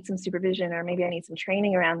 maybe I need some supervision, or maybe I need some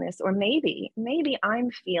training around this, or maybe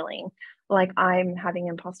I'm feeling like I'm having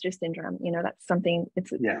imposter syndrome. That's something,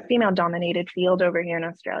 it's a female dominated field over here in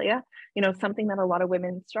Australia. Something that a lot of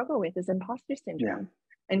women struggle with is imposter syndrome.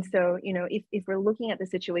 And so, if we're looking at the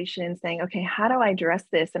situation and saying, okay, how do I address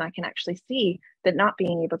this? And I can actually see that not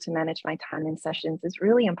being able to manage my time in sessions is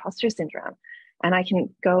really imposter syndrome. And I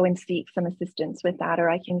can go and seek some assistance with that, or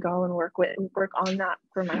I can go and work on that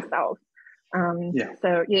for myself.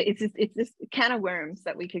 So it's this can of worms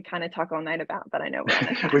that we could kind of talk all night about, but I know we're on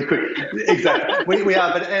a time. We could, exactly. We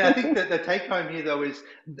are, and I think that the take home here though is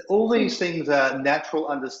all these things are natural,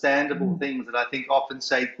 understandable things that I think often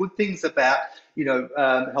say good things about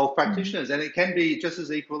health practitioners, and it can be just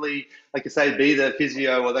as equally, like you say, be the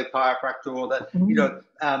physio or the chiropractor, or that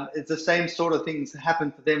it's the same sort of things that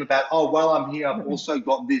happen for them about, oh, while I'm here, I've also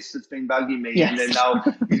got this that's been bugging me, and then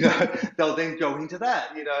they'll then go into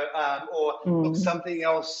that, or look, something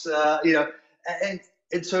else, and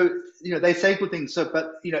so they say good things. So,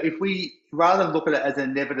 but if we rather than look at it as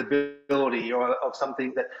an inevitability or of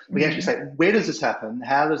something that we actually say, where does this happen?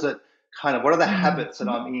 How does it kind of what are the habits that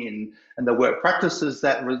I'm in and the work practices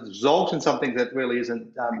that result in something that really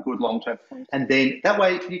isn't good long term. And then that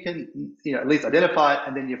way you can, at least identify it,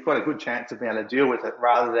 and then you've got a good chance of being able to deal with it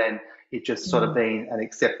rather than it just sort of being an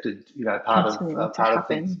accepted, part of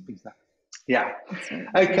things. Yeah.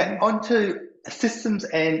 Right. Okay. On to systems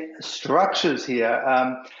and structures here.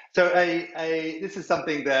 So this is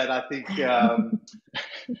something that I think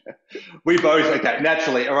we both,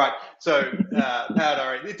 naturally. All right. So Power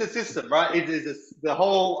Diary, it's a system, right? It is the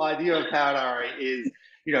whole idea of Power Diary is,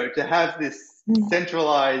 to have this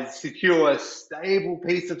centralized, secure, stable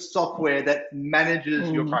piece of software that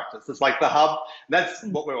manages your practice. It's like the hub. That's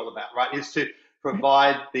what we're all about, right? Is to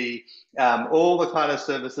provide the all the kind of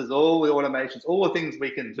services, all the automations, all the things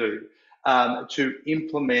we can do to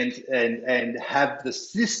implement and have the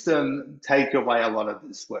system take away a lot of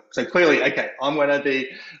this work. So clearly, I'm going to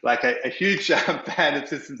be like a huge fan of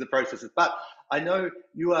systems and processes, but I know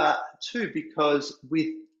you are too, because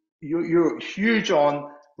you're huge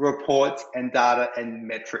on reports and data and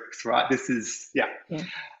metrics, right? This is,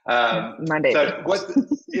 my baby. So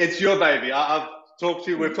it's your baby.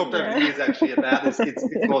 We've talked over the years actually about this. It's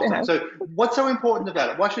awesome. So what's so important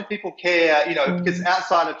about it? Why should people care, because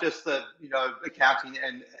outside of just the, accounting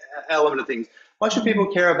and element of things, why should people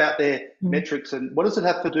care about their metrics, and what does it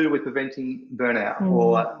have to do with preventing burnout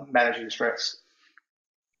or managing stress?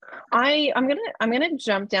 I'm gonna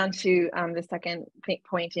jump down to the second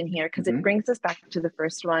point in here, because it brings us back to the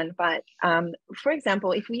first one. But for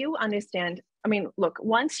example, if you understand, look,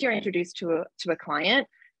 once you're introduced to a client,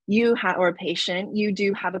 or a patient, you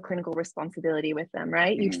do have a clinical responsibility with them,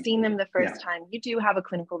 right? You've seen them the first time, you do have a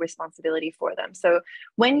clinical responsibility for them. So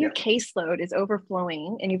when your caseload is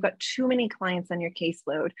overflowing and you've got too many clients on your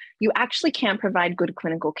caseload, you actually can't provide good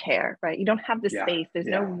clinical care, right? You don't have the space. There's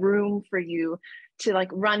no room for you to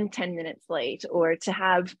run 10 minutes late, or to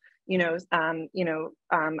have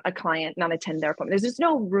a client not attend their appointment. There's just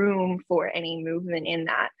no room for any movement in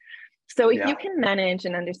that. So if you can manage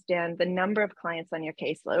and understand the number of clients on your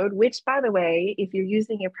caseload, which, by the way, if you're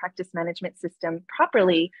using your practice management system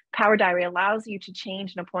properly, Power Diary allows you to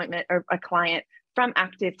change an appointment or a client from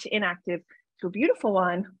active to inactive to a beautiful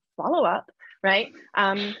one, follow up, right?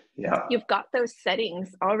 You've got those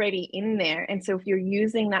settings already in there. And so if you're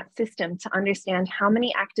using that system to understand how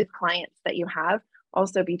many active clients that you have,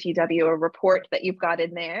 also BTW, a report that you've got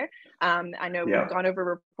in there. I know we've gone over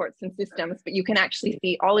reports and systems, but you can actually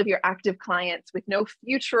see all of your active clients with no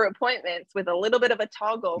future appointments, with a little bit of a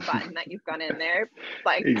toggle button that you've got in there.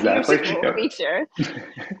 Like, beautiful feature.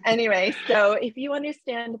 Anyway, so if you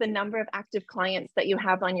understand the number of active clients that you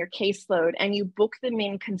have on your caseload, and you book them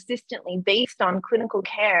in consistently based on clinical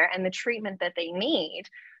care and the treatment that they need,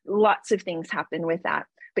 lots of things happen with that.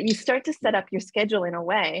 But you start to set up your schedule in a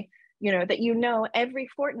way that every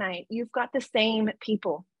fortnight you've got the same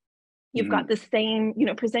people. You've got the same,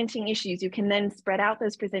 presenting issues. You can then spread out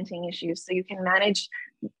those presenting issues, so you can manage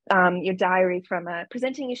your diary from a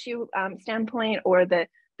presenting issue standpoint, or the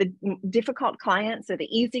difficult clients or the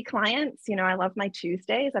easy clients. I love my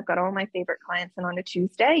Tuesdays. I've got all my favorite clients in on a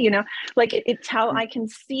Tuesday, I can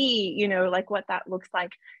see, what that looks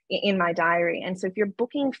like in my diary. And so if you're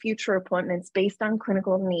booking future appointments based on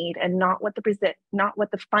clinical need and not what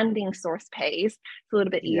the funding source pays, it's a little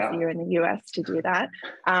bit easier in the US to do that,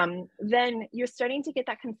 then you're starting to get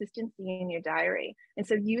that consistency in your diary. And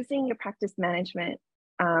so using your practice management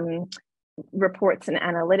reports and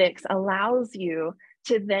analytics allows you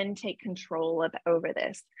to then take control over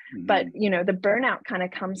this. But, the burnout kind of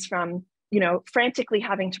comes from, frantically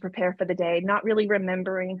having to prepare for the day, not really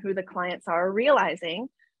remembering who the clients are, realizing,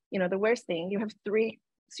 the worst thing, you have three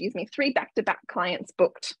back-to-back clients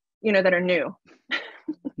booked, that are new.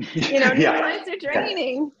 New clients are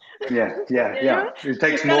draining. It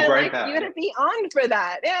takes more brain power. You gotta be on for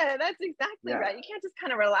that. Yeah, that's exactly right. You can't just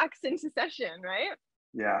kind of relax into session, right?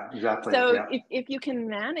 Yeah, exactly. So if you can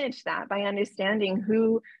manage that by understanding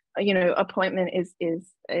who appointment is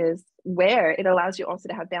where, it allows you also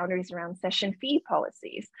to have boundaries around session fee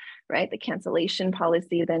policies, right? The cancellation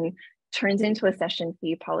policy then turns into a session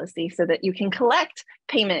fee policy, so that you can collect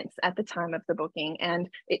payments at the time of the booking. And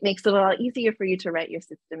it makes it a lot easier for you to write your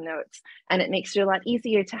system notes, and it makes it a lot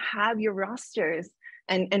easier to have your rosters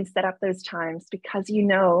and set up those times, because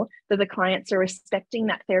that the clients are respecting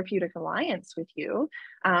that therapeutic alliance with you,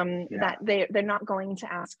 that they're not going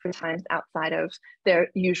to ask for times outside of their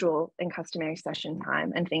usual and customary session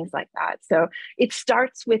time and things like that. So it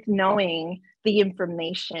starts with knowing the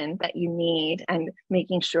information that you need and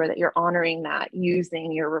making sure that you're honoring that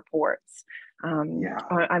using your reports.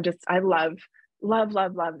 I love love,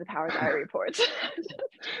 love, love the Power Diary reports.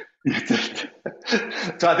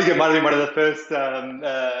 So I think it might have been one of the first,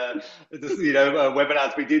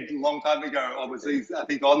 webinars we did a long time ago. Obviously, I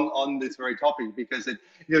think on this very topic, because and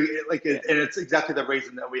it's exactly the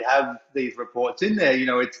reason that we have these reports in there.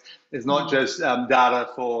 It's not just data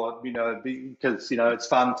for because it's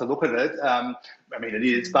fun to look at it. I mean, it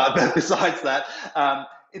is, but besides that,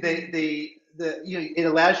 it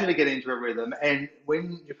allows you to get into a rhythm, and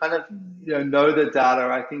when you kind of know the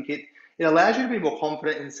data, I think it allows you to be more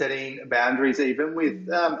confident in setting boundaries, even with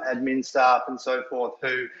admin staff and so forth,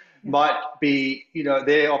 who might be,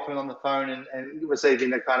 they're often on the phone and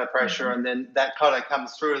receiving the kind of pressure, and then that kind of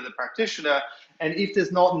comes through to the practitioner. And if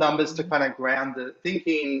there's not numbers to kind of ground the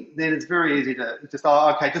thinking, then it's very easy to just,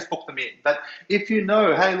 just book them in. But if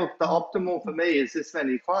hey, look, the optimal for me is this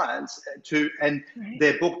many clients, and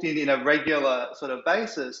they're booked in a regular sort of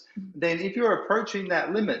basis, then if you're approaching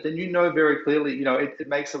that limit, then very clearly, it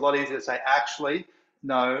makes it a lot easier to say, actually,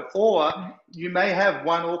 no. Or you may have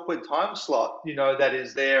one awkward time slot, that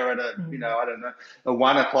is there at a, I don't know, a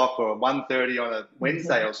 1 o'clock or a 1:30 on a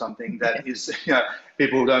Wednesday or something that is,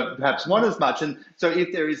 people don't perhaps want as much. And so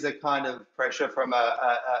if there is a kind of pressure from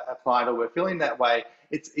a client, or we're feeling that way,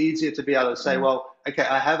 it's easier to be able to say, well, okay,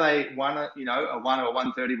 I have a 1 or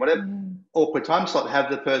 1:30, whatever awkward time slot, have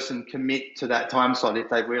the person commit to that time slot if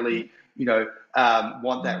they really,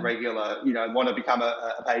 want that regular, want to become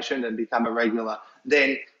a patient and become a regular,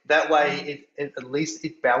 then that way at least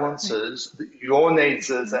it balances your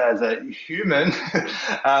needs as a human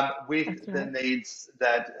with the needs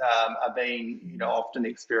that are being often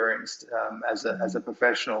experienced as a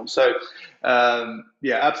professional. So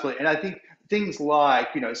absolutely. And I think things like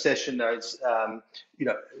session notes,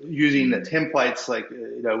 using the templates, like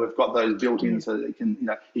we've got those built in so that you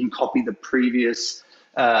can copy the previous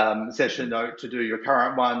session note to do your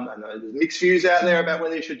current one. I know there's mixed views out there about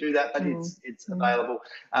whether you should do that, but it's available.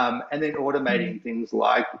 And then automating things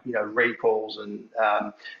like recalls and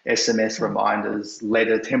SMS reminders,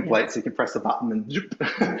 letter templates. You can press a button and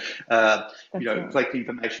collect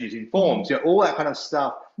information using forms. All that kind of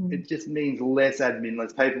stuff. It just means less admin,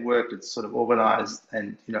 less paperwork. It's sort of organized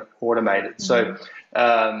and automated. So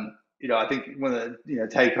I think one of the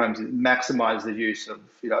take homes is maximize the use of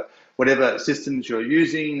whatever systems you're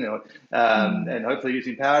using, and hopefully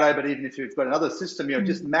using Powerday. But even if you've got another system,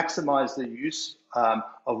 just maximize the use of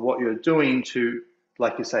what you're doing to,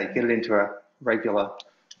 like you say, get it into a regular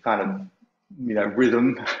kind of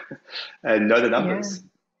rhythm and know the numbers.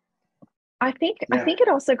 I think it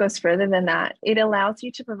also goes further than that. It allows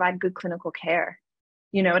you to provide good clinical care.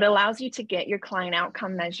 It allows you to get your client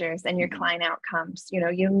outcome measures and your client outcomes.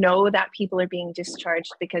 That people are being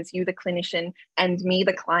discharged because you, the clinician, and me,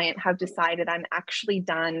 the client, have decided I'm actually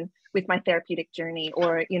done with my therapeutic journey,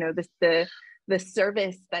 or, the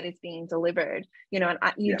service that is being delivered, and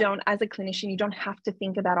you don't, as a clinician, you don't have to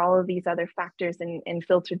think about all of these other factors and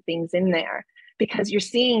filtered things in there, because you're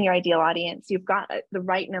seeing your ideal audience. You've got the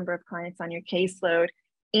right number of clients on your caseload,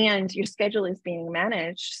 and your schedule is being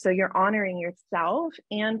managed. So you're honoring yourself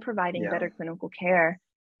and providing better clinical care,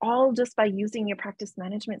 all just by using your practice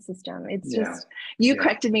management system. It's just, you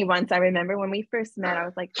corrected me once. I remember when we first met, I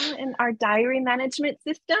was like, and our diary management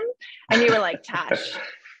system. And you were like, Tash,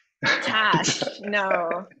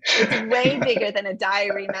 no, it's way bigger than a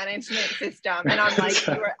diary management system. And I'm like,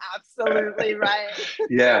 you are absolutely right.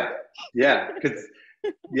 Because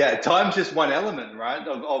time's just one element, right,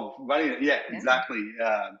 of running it. Exactly.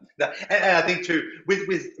 And I think too, with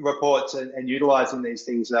reports and utilizing these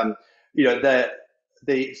things,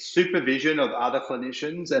 the supervision of other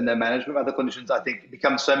clinicians and the management of other clinicians, I think,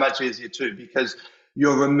 becomes so much easier too, because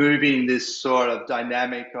you're removing this sort of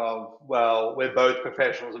dynamic of, well, we're both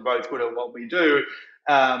professionals and both good at what we do,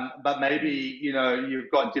 but maybe you've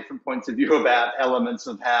got different points of view about elements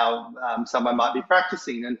of how someone might be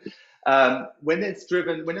practicing. And when it's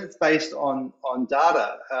based on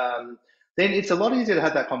data, then it's a lot easier to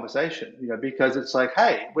have that conversation, because it's like,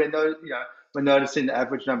 hey, we're noticing the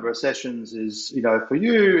average number of sessions is, for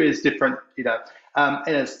you is different, and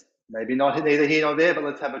it's maybe not neither here nor there, but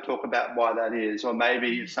let's have a talk about why that is. Or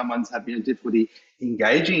maybe if someone's having difficulty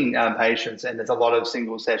engaging patients and there's a lot of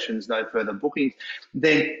single sessions, no further bookings,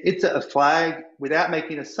 then it's a flag without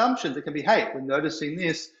making assumptions. It can be, hey, we're noticing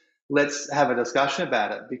this, let's have a discussion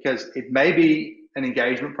about it, because it may be an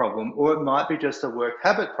engagement problem, or it might be just a work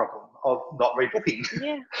habit problem. not rebooking.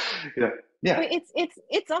 Yeah. You know, yeah. But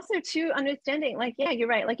it's also too understanding, like, yeah, you're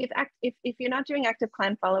right. Like if you're not doing active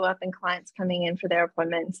client follow-up and clients coming in for their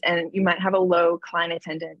appointments, and you might have a low client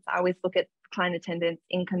attendance. I always look at client attendance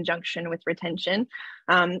in conjunction with retention.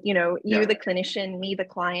 You know, you the clinician, me the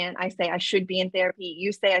client, I say I should be in therapy,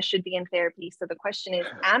 you say I should be in therapy. So the question is,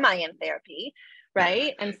 am I in therapy?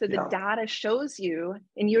 Right. And so the data shows you,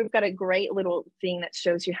 and you've got a great little thing that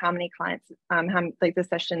shows you how many clients, how like the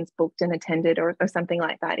sessions booked and attended, or something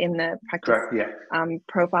like that in the practice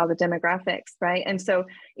profile, the demographics, right? And so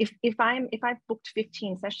if I've booked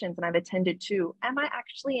 15 sessions and I've attended 2, am I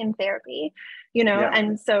actually in therapy? You know,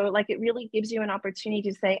 and so like it really gives you an opportunity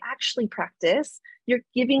to say, actually practice, you're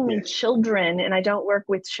giving me children and I don't work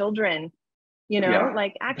with children. You know,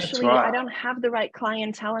 like actually, I don't have the right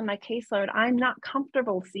clientele in my caseload. I'm not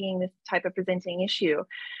comfortable seeing this type of presenting issue.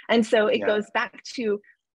 And so it goes back to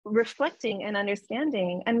reflecting and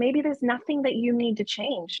understanding. And maybe there's nothing that you need to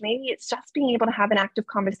change. Maybe it's just being able to have an active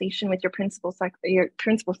conversation with your principal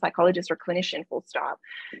psychologist or clinician, full stop,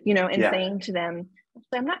 you know, and saying to them,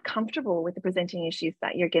 I'm not comfortable with the presenting issues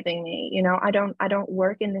that you're giving me. You know, I don't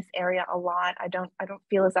work in this area a lot. I don't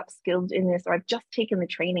feel as upskilled in this, or I've just taken the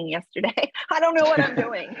training yesterday. I don't know what I'm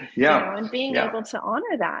doing. You know, and being able to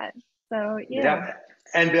honor that. So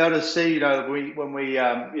and be able to see, you know, when we you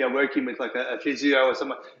know, working with like a physio or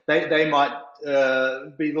someone, they might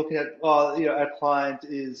be looking at, oh, you know, a client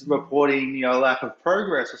is reporting, you know, lack of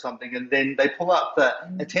progress or something, and then they pull up the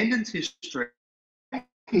attendance history.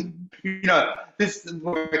 You know, this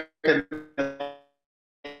one thing,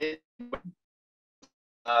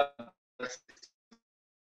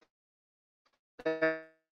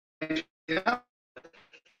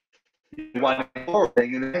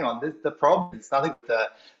 and hang on, the problem is nothing with the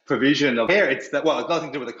provision of care. It's that, well, it's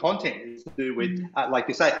nothing to do with the content. It's to do with, like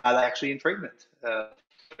you say, are they actually in treatment?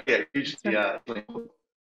 Usually,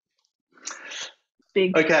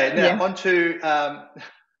 big. Okay, now on to.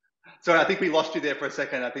 Sorry, I think we lost you there for a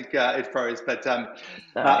second. I think it froze, but not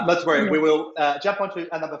to worry. We will jump on to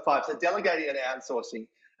number 5. So delegating and outsourcing.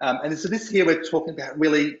 And so this here, we're talking about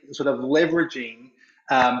really sort of leveraging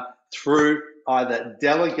through either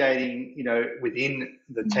delegating, you know, within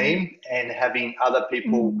the team and having other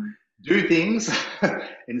people do things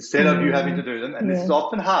instead of you having to do them. And this is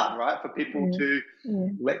often hard, right, for people to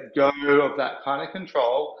let go of that kind of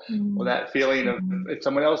control or that feeling of, if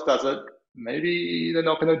someone else does it, maybe they're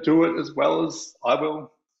not going to do it as well as I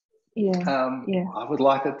will. I would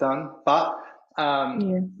like it done, but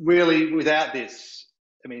really, without this,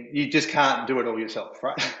 I mean, you just can't do it all yourself,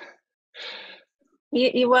 right?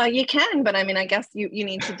 Well, you can, but I mean, I guess you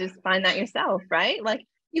need to just find that yourself, right? Like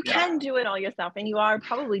you can do it all yourself, and you are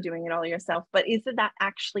probably doing it all yourself, but is that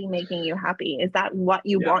actually making you happy? Is that what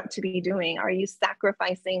you want to be doing? Are you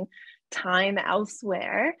sacrificing time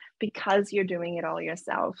elsewhere because you're doing it all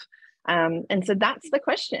yourself? And so that's the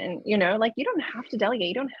question, you know, like you don't have to delegate,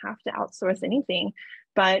 you don't have to outsource anything,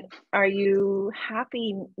 but are you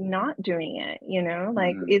happy not doing it? You know,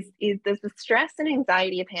 like does the stress and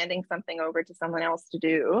anxiety of handing something over to someone else to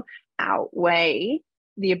do outweigh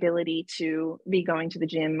the ability to be going to the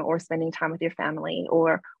gym or spending time with your family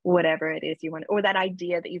or whatever it is you want, or that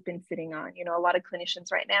idea that you've been sitting on? You know, a lot of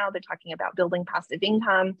clinicians right now, they're talking about building passive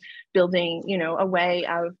income, building, you know, a way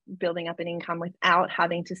of building up an income without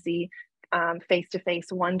having to see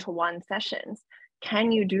face-to-face, one-to-one sessions.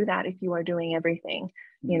 Can you do that if you are doing everything?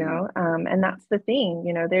 You know, and that's the thing,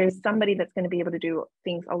 you know, there's somebody that's going to be able to do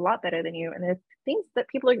things a lot better than you. And there's things that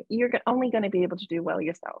you're only going to be able to do well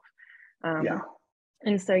yourself.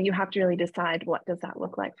 And so you have to really decide, what does that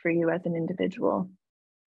look like for you as an individual?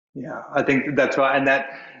 Yeah, I think that's right. And that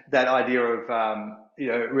idea of, you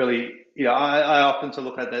know, really, you know, I often to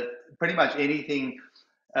look at that pretty much anything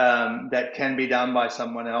that can be done by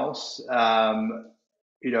someone else,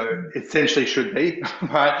 you know, essentially should be,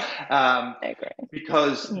 right? I agree.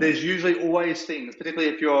 Because there's usually always things,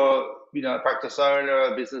 particularly if you're, you know, a practice owner,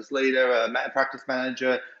 a business leader, a practice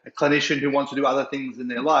manager, a clinician who wants to do other things in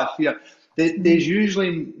their life, you know, there's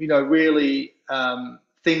usually, you know, really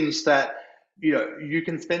things that, you know, you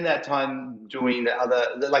can spend that time doing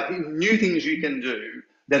like new things you can do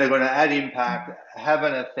that are going to add impact, have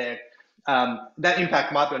an effect. That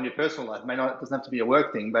impact might be on your personal life, it doesn't have to be a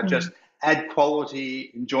work thing, but just add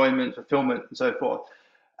quality, enjoyment, fulfillment, and so forth.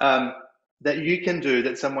 That you can do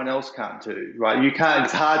that someone else can't do, right? You can't.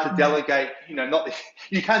 It's hard to delegate. You know,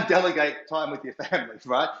 you can't delegate time with your family,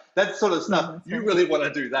 right? That sort of stuff. You really want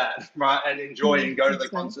to do that, right? And enjoy and go to the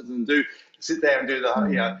concerts and sit there and do the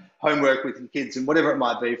you know, homework with your kids and whatever it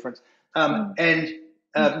might be, friends. And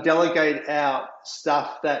delegate out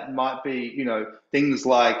stuff that might be, things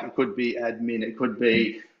like it could be admin, it could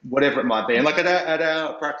be whatever it might be. And like at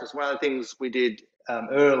our practice, one of the things we did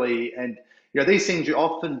early, and these things you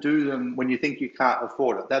often do them when you think you can't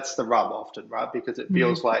afford it. That's the rub often, right? Because it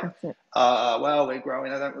feels like, well, we're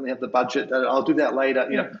growing, I don't really have the budget, I'll do that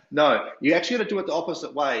later. No, you actually got to do it the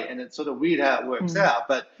opposite way, and it's sort of weird how it works out.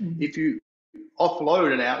 But if you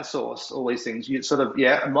offload and outsource all these things, you sort of,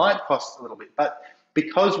 it might cost a little bit, but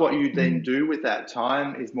because what you then do with that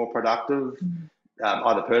time is more productive,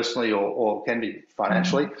 either personally or can be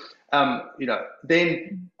financially,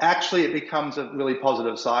 then actually it becomes a really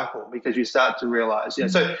positive cycle, because you start to realize,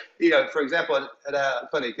 so, for example, at our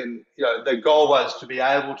clinic, and, the goal was to be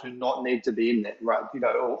able to not need to be in there, right,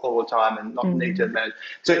 all the time, and not need to manage.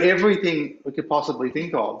 So everything we could possibly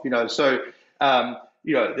think of,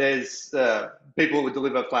 there's people who would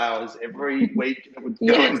deliver flowers every week that would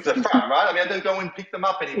go into the front, right? I mean, I don't go and pick them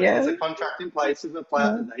up anywhere. There's a contract in place of the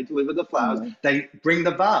flower. They deliver the flowers. They bring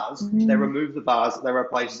the vase. They remove the vase. They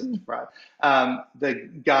replace it, right? The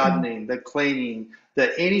gardening, the cleaning,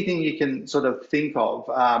 anything you can sort of think of,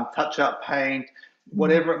 touch up, paint,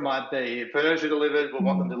 whatever it might be. Furniture delivered, we'll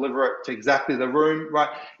want them to deliver it to exactly the room, right?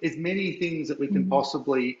 There's many things that we can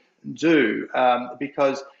possibly do,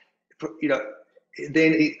 because,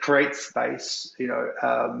 then it creates space,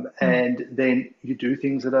 and then you do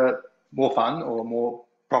things that are more fun or more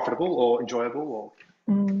profitable or enjoyable,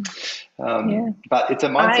 but it's a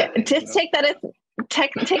mindset thing. Just take that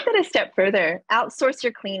a step further. Outsource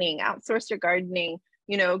your cleaning, outsource your gardening.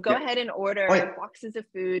 Go ahead and order boxes of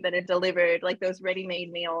food that are delivered, like those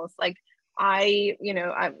ready-made meals. Like I'm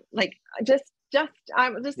just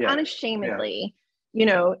unashamedly.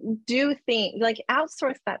 Do things like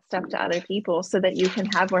outsource that stuff to other people so that you can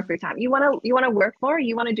have more free time. You want to work more,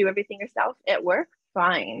 you want to do everything yourself at work,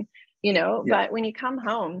 fine, but when you come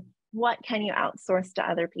home, what can you outsource to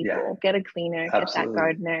other people? Get a cleaner, get that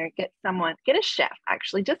gardener, get a chef.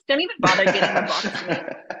 Actually, just don't even bother getting the box meat.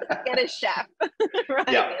 Get a chef. Right?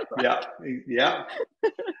 Yeah.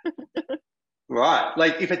 Right.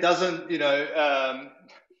 Like if it doesn't,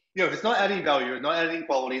 if it's not adding value, not adding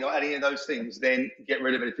quality, not adding any of those things, then get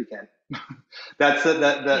rid of it if you can. That's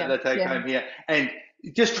the take home here. And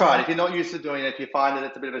just try it. If you're not used to doing it, if you find that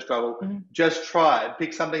it's a bit of a struggle, just try it.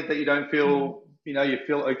 Pick something that you don't feel, you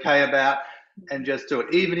feel okay about, and just do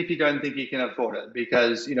it. Even if you don't think you can afford it,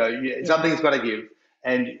 because, something's got to give.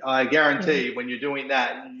 And I guarantee when you're doing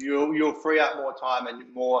that, you'll free up more time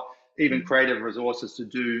and more even creative resources to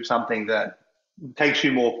do something that takes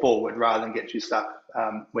you more forward rather than get you stuck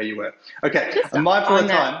where you were. Okay, I'm mindful of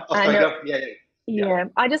time. I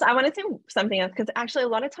want to say something else, because actually a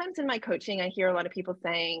lot of times in my coaching, I hear a lot of people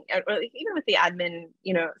saying, or even with the admin,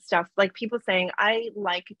 stuff, like people saying, I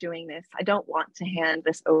like doing this. I don't want to hand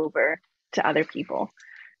this over to other people.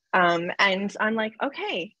 And I'm like,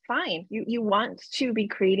 okay, fine. You want to be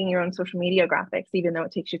creating your own social media graphics, even though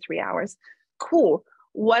it takes you 3 hours. Cool.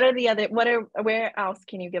 Where else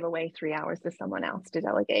can you give away 3 hours to someone else to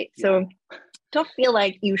delegate? So don't feel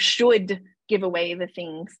like you should give away the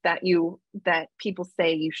things that people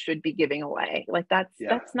say you should be giving away. Like that's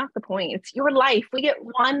not the point. It's your life. We get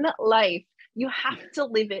one life. You have to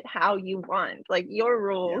live it how you want, like your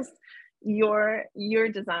rules, your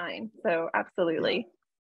design. So absolutely.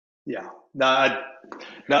 Yeah, no,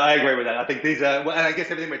 I agree with that. I think these are, and I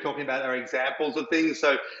guess everything we're talking about are examples of things.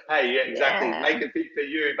 So, hey, exactly, make it fit for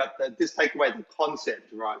you, but just take away the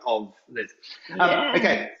concept, right, of this.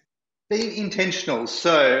 Okay, being intentional.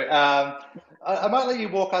 So, I might let you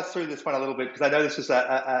walk us through this one a little bit, because I know this is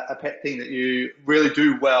a pet thing that you really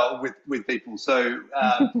do well with people. So,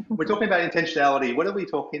 we're talking about intentionality. What are we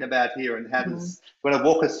talking about here, and how does you want to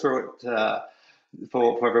walk us through it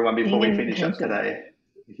for everyone before we finish up today?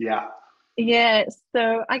 Yeah.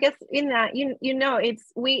 So I guess in that,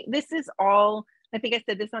 this is all, I think I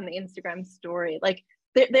said this on the Instagram story, like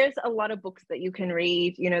there's a lot of books that you can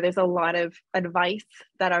read, there's a lot of advice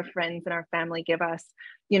that our friends and our family give us,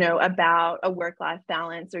 about a work-life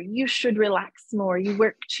balance, or you should relax more, you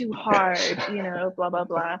work too hard, blah, blah,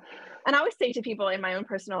 blah. And I always say to people in my own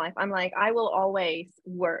personal life, I'm like, I will always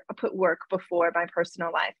put work before my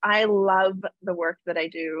personal life. I love the work that I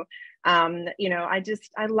do. I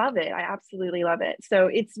love it. I absolutely love it. So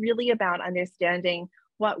it's really about understanding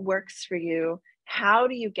what works for you. How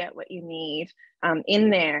do you get what you need in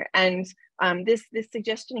there? And this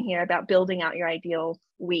suggestion here about building out your ideal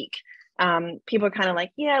week. People are kind of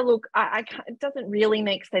like, yeah, look, it doesn't really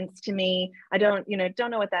make sense to me. I don't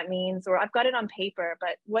know what that means, or I've got it on paper,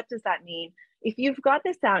 but what does that mean? If you've got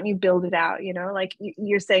this out and you build it out, like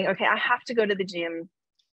you're saying, okay, I have to go to the gym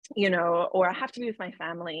or I have to be with my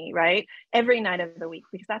family, right? Every night of the week,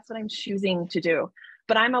 because that's what I'm choosing to do.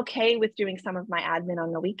 But I'm okay with doing some of my admin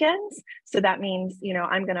on the weekends. So that means,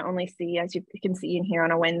 I'm going to only see, as you can see in here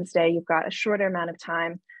on a Wednesday, you've got a shorter amount of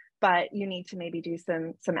time, but you need to maybe do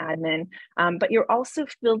some admin. But you're also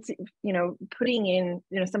putting in,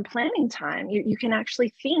 some planning time. You can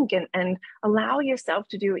actually think and allow yourself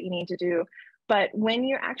to do what you need to do. But when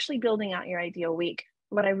you're actually building out your ideal week,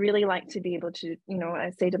 what I really like to be able to,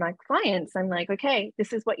 I say to my clients, I'm like, okay,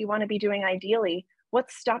 this is what you want to be doing ideally.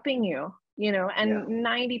 What's stopping you? And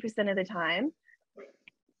 90% of the time,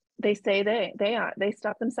 they say they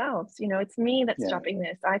stop themselves. It's me that's stopping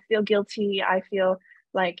this. I feel guilty. I feel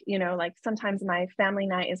like, like sometimes my family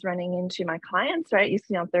night is running into my clients, right? You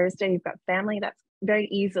see on Thursday, you've got family that's very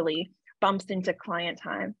easily bumps into client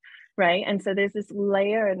time, right? And so there's this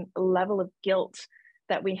layer and level of guilt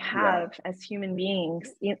that we have as human beings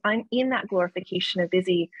in that glorification of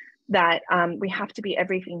busy, that we have to be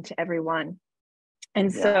everything to everyone.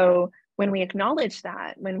 And so when we acknowledge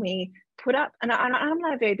that, when we put up, and I'm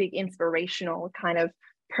not a very big inspirational kind of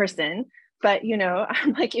person, but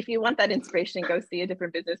I'm like, if you want that inspiration, go see a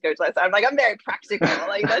different business coach. I'm like, I'm very practical.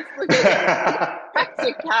 Like, let's look at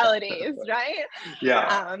practicalities, right?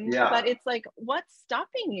 But it's like, what's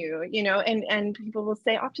stopping you? And people will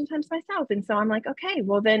say, oftentimes myself. And so I'm like, okay,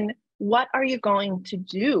 well then, what are you going to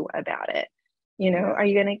do about it? Are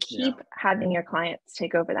you going to keep having your clients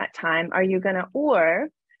take over that time? Are you going to, or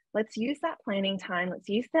let's use that planning time. Let's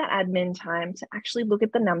use that admin time to actually look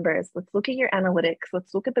at the numbers. Let's look at your analytics.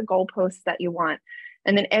 Let's look at the goalposts that you want.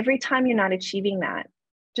 And then every time you're not achieving that,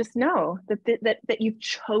 just know that you've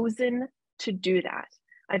chosen to do that.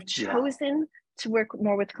 I've chosen to work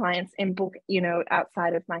more with clients and book,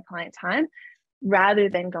 outside of my client time rather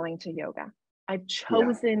than going to yoga. I've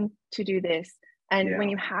chosen to do this. And when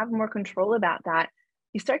you have more control about that,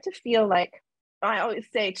 you start to feel like, I always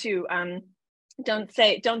say too, don't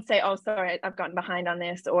say, oh, sorry, I've gotten behind on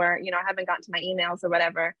this, or, I haven't gotten to my emails or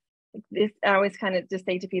whatever. This, I always kind of just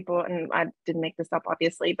say to people, and I didn't make this up,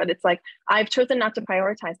 obviously, but it's like, I've chosen not to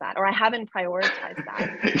prioritize that, or I haven't prioritized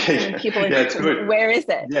that. So when people are, where is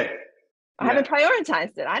it? I haven't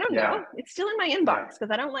prioritized it. I don't know. It's still in my inbox because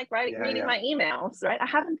I don't like reading my emails, right? I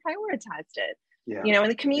haven't prioritized it.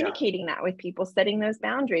 And communicating that with people, setting those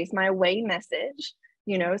boundaries. My away message,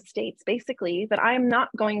 states basically that I'm not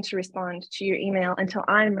going to respond to your email until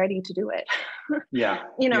I'm ready to do it.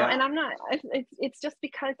 And I'm not, it's just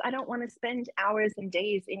because I don't want to spend hours and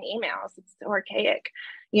days in emails. It's so archaic,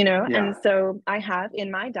 and so I have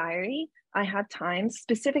in my diary, I have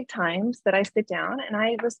specific times that I sit down and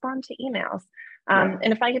I respond to emails.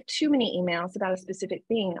 And if I get too many emails about a specific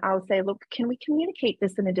thing, I'll say, look, can we communicate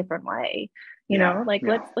this in a different way?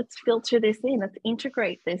 Let's filter this in, let's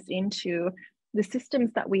integrate this into the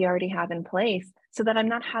systems that we already have in place so that I'm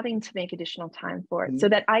not having to make additional time for it, so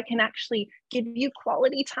that I can actually give you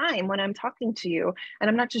quality time when I'm talking to you. And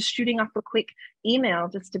I'm not just shooting off a quick email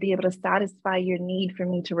just to be able to satisfy your need for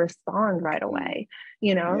me to respond right away.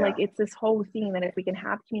 Like it's this whole thing that if we can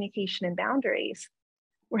have communication and boundaries,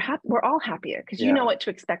 we're all happier because you know what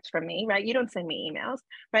to expect from me, right? You don't send me emails,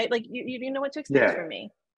 right? Like you know what to expect from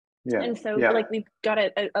me. And so like we've got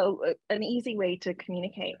an easy way to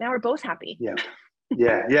communicate. Now we're both happy.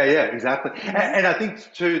 Exactly. And I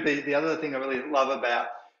think too, the other thing I really love about,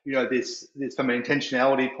 this from an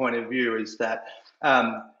intentionality point of view is that,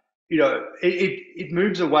 it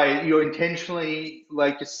moves away. You're intentionally,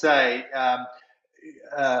 like you say,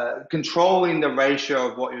 controlling the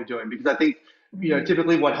ratio of what you're doing, because I think,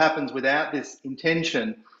 typically what happens without this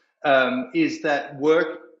intention is that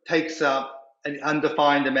work takes up an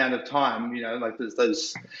undefined amount of time, like there's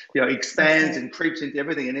those, expands and creeps into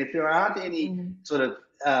everything. And if there aren't any sort of,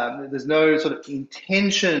 there's no sort of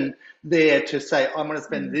intention there to say, I'm going to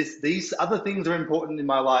spend these other things are important in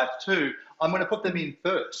my life too, I'm going to put them in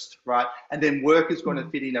first, right? And then work is going to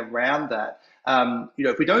fit in around that.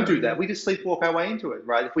 If we don't do that, we just sleepwalk our way into it,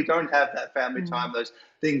 right? If we don't have that family time, those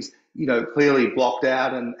things, clearly blocked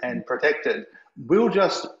out and protected, we'll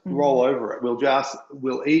just roll over it.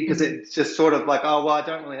 We'll eat, because it's just sort of like, oh, well, I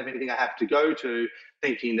don't really have anything I have to go to,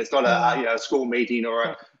 thinking it's not a school meeting or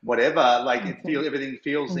a whatever. Like everything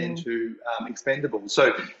feels into expendable.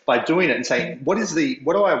 So by doing it and saying, what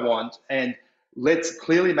do I want? And let's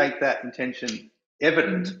clearly make that intention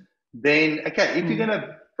evident. Then, okay, if you're going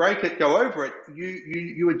to break it, go over it,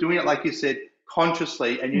 you are doing it, like you said,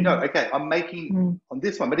 consciously, and okay, I'm making on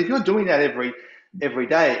this one. But if you're doing that every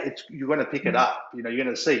day, you're going to pick it up. You're going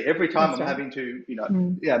to see every time I'm having to,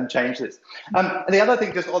 change this. The other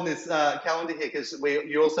thing, just on this calendar here, because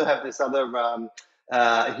you also have this other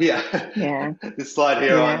here, Yeah. this slide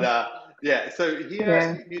here on, Yeah. yeah. So here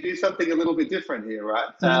Yeah. you do something a little bit different here, right?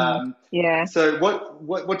 Yeah. So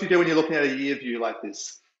what do you do when you're looking at a year view like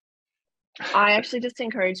this? I actually just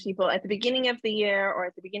encourage people at the beginning of the year or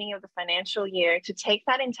at the beginning of the financial year to take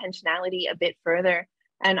that intentionality a bit further.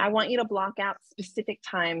 And I want you to block out specific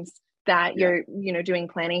times that Yeah, you're, doing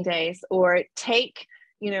planning days, or take,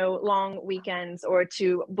 long weekends, or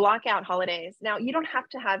to block out holidays. Now, you don't have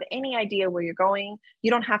to have any idea where you're going.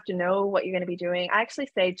 You don't have to know what you're going to be doing. I actually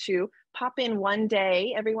say to pop in one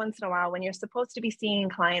day every once in a while when you're supposed to be seeing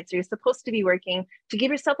clients or you're supposed to be working, to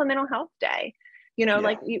give yourself a mental health day. yeah,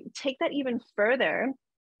 Like, you take that even further.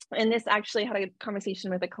 And this actually had a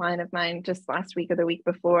conversation with a client of mine just last week or the week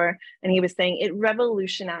before, and he was saying it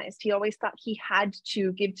revolutionized. He always thought he had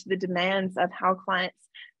to give to the demands of how clients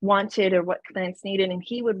wanted or what clients needed, and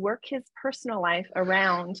he would work his personal life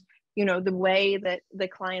around the way that the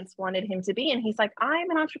clients wanted him to be. And he's like, I'm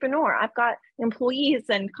an entrepreneur, I've got employees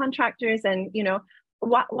and contractors, and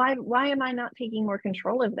why am I not taking more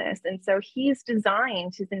control of this? And so he's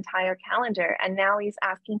designed his entire calendar, and now he's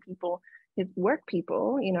asking people, his work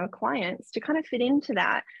people, clients, to kind of fit into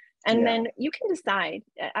that. And yeah, then you can decide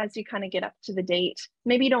as you kind of get up to the date.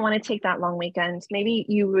 Maybe you don't want to take that long weekend. Maybe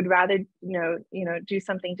you would rather, do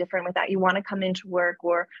something different with that. You want to come into work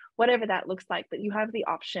or whatever that looks like, but you have the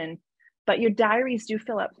option. But your diaries do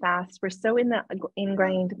fill up fast. We're so in the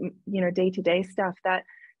ingrained, day-to-day stuff that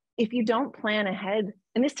if you don't plan ahead,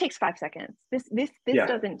 and this takes 5 seconds, this yeah,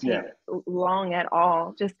 doesn't yeah, take long at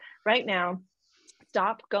all. Just right now,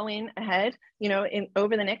 stop going ahead, in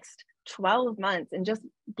over the next 12 months, and just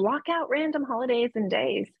block out random holidays and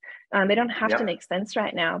days. They don't have to yeah, make sense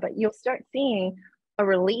right now, but you'll start seeing a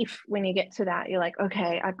relief when you get to that. You're like,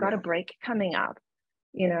 okay, I've got a yeah, break coming up.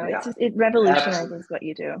 yeah. It Absolutely. revolutionizes what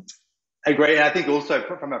you do. Agree, and I think also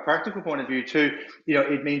from a practical point of view too,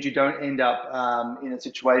 it means you don't end up in a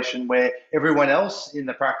situation where everyone else in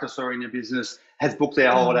the practice or in your business has booked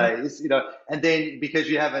their Mm, holidays, and then because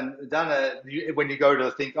you haven't done it, when you go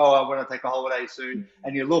to think, oh, I want to take a holiday soon,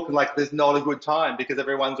 and you look like there's not a good time because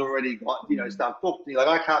everyone's already got mm, stuff booked. And you're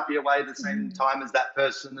like, I can't be away at the same mm. time as that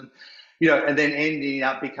person, and and then ending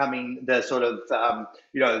up becoming the sort of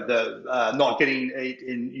the not getting it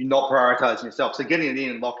in, you not prioritizing yourself. So getting it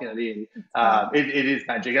in and locking it in, That's right. it is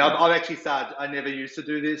magic. And That's right. I've actually started, I never used to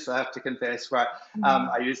do this, I have to confess, right?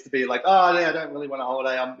 Mm, I used to be like, oh, yeah, I don't really want a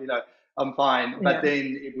holiday. I'm fine. But yeah.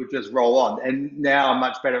 then it would just roll on. And now I'm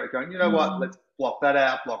much better at going, you know what, Mm, let's block that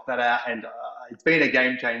out, block that out. And it's been a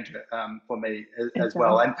game changer for me it as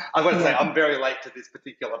well. does. And I've got to say, Yeah. I'm very late to this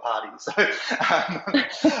particular party. So,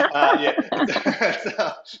 yeah,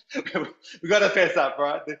 we've got to fess up,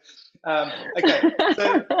 right? Okay,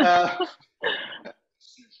 so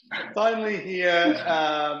finally here,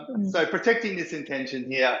 so protecting this intention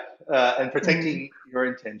here and Mm, protecting your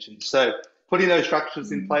intention. So putting those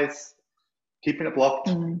structures in mm, place, keeping it blocked,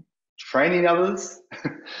 mm, training others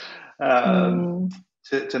um,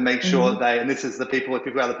 mm, to make sure mm, they, and this is the people, if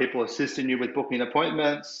you've got other people assisting you with booking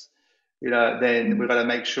appointments, then we've mm. got to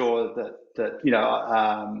make sure that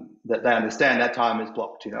they understand that time is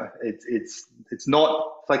blocked. It's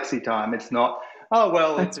not flexi time. It's not, oh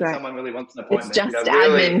well, That's if right. someone really wants an It's appointment, just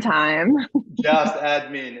really admin time. just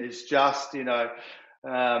admin is just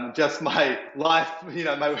just my life,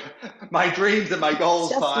 my dreams and my It's goals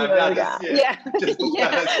just time. Now yoga. just, yeah, Yeah. just book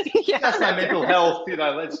that. Yeah. That's Yeah. just my That's mental right. health.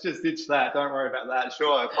 Let's just ditch that. Don't worry about that.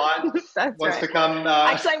 Sure, a client That's wants right. to come.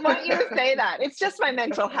 Actually, I want you to say that. It's just my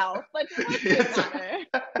mental health. Like, what's it matter?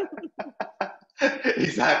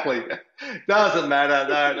 Exactly. Doesn't matter.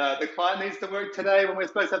 No, no. The client needs to work today when we're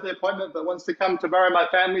supposed to have the appointment, but wants to come tomorrow, my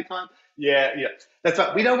family time. Yeah, yeah. That's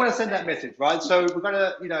right. We don't want to That's send that right. message, right? So we've got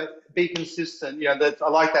to, be consistent. I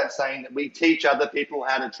like that saying that we teach other people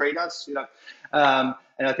how to treat us, and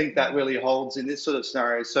I think that really holds in this sort of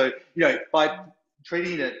scenario. So, by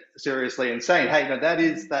treating it seriously and saying, hey, that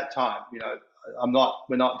is that time,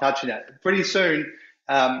 we're not touching that. Pretty soon,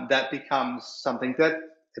 that becomes something that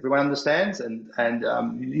everyone understands, and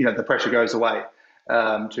the pressure goes away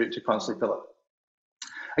to constantly fill it.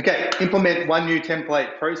 Okay, implement one new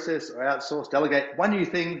template, process or outsource, delegate one new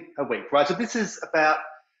thing a week, right? So this is about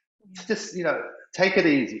just, take it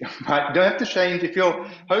easy, right? You don't have to change. If you're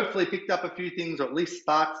hopefully picked up a few things or at least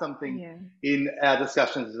sparked something Yeah. in our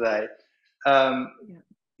discussions today, um, Yeah.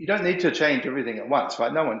 you don't need to change everything at once,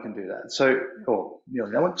 right? No one can do that. So, or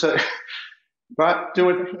no one. So, right, do So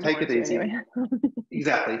it, you don't take it want to easy. anyway.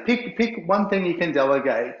 Exactly. Pick one thing you can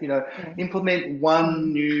delegate. Yeah. Implement one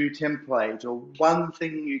Mm, new template or one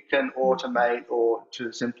thing you can mm, automate or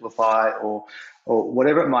to simplify or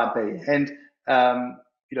whatever it might be. yeah. And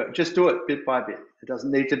just do it bit by bit. It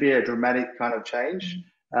doesn't need to be a dramatic kind of change,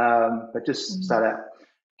 but just start out.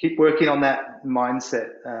 Keep working on that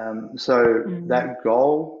mindset. So that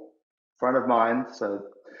goal front of mind, so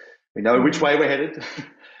we know which way we're headed.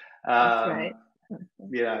 That's right.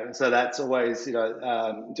 So that's always,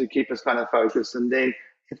 to keep us kind of focused. And then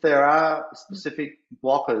if there are specific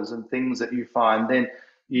blockers and things that you find, then,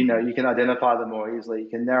 you can identify them more easily. You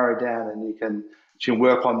can narrow down and you can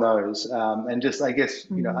work on those. And just, I guess,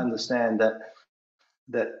 understand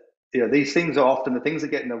that these things are often the things that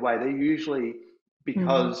get in the way. They're usually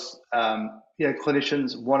because,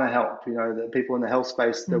 clinicians want to help, the people in the health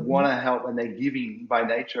space that want to help, and they're giving by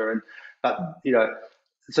nature. But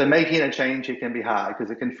so making a change here can be hard because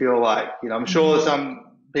it can feel like, I'm sure some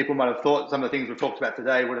people might have thought some of the things we've talked about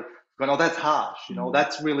today would have gone, oh, that's harsh,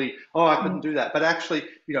 that's really, I couldn't do that. But actually,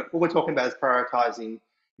 what we're talking about is prioritizing,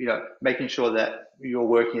 making sure that you're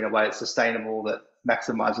working in a way that's sustainable, that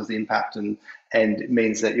maximizes the impact and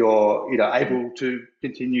means that you're, able to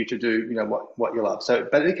continue to do, what you love. So,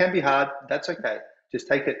 but it can be hard. That's okay. Just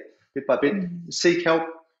take it bit by bit. Seek help.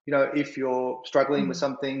 If you're struggling with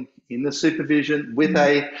something in the supervision with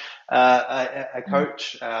a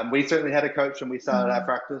coach. We certainly had a coach when we started our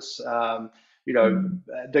practice. I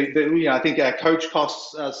think our coach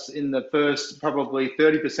costs us in the first probably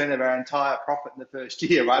 30% of our entire profit in the first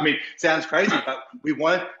year. Right? I mean, sounds crazy, but we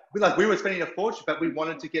were spending a fortune, but we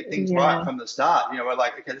wanted to get things right from the start. We're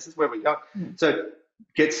like, okay, this is where we're going. So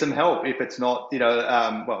get some help if it's not,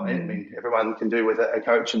 I mean, everyone can do with a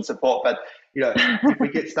coach and support, but if we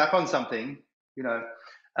get stuck on something, get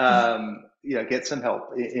some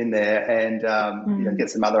help in there and get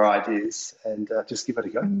some other ideas and just give it a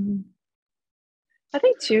go. I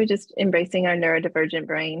think too, just embracing our neurodivergent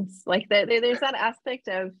brains. Like there's that aspect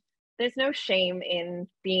of there's no shame in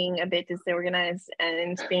being a bit disorganized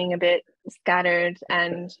and being a bit scattered,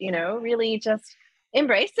 and really just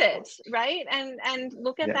embrace it, right? And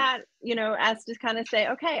look at that, as to kind of say,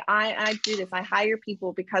 okay, I do this. I hire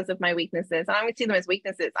people because of my weaknesses, and I would see them as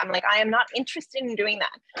weaknesses. I'm like, I am not interested in doing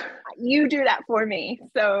that. You do that for me.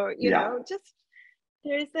 So just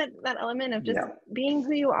there's that element of just being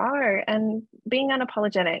who you are and being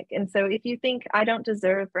unapologetic. And so if you think I don't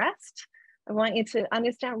deserve rest, I want you to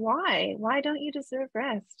understand why. Why don't you deserve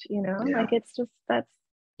rest? Like it's just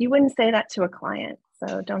you wouldn't say that to a client.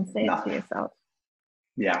 So don't say it to yourself.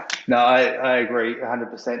 Yeah, no, I agree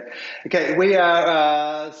 100%. Okay, we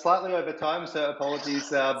are slightly over time, so apologies,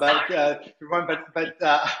 but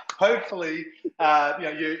hopefully,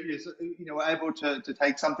 you were able to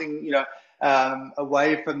take something,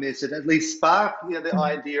 away from this and at least spark, the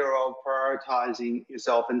idea of prioritizing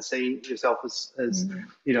yourself and seeing yourself as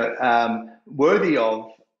worthy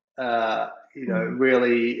of,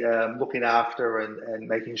 really looking after and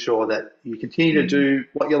making sure that you continue to do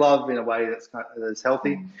what you love in a way that's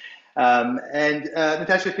healthy. And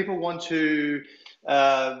Natasha, if people want to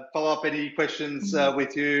follow up any questions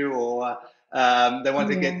with you, or they want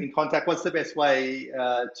to get in contact, what's the best way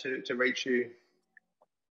to reach you?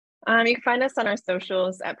 You can find us on our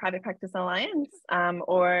socials at Private Practice Alliance,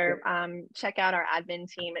 or check out our admin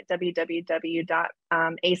team at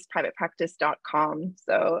www.aceprivatepractice.com.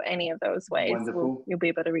 So any of those ways, you'll be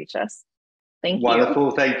able to reach us. Thank you.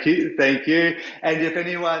 Wonderful. Thank you. And if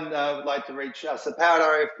anyone would like to reach us at Power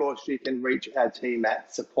Diary, of course, you can reach our team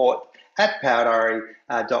at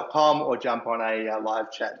support@powerdiary.com or jump on a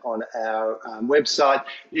live chat on our website.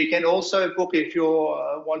 You can also book if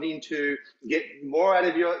you're wanting to get more out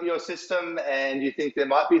of your system and you think there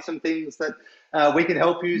might be some things that we can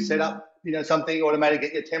help you set up, something automatic,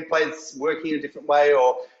 get your templates working in a different way,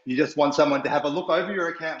 or you just want someone to have a look over your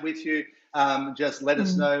account with you. Just let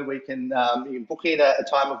us know. We can you can book in a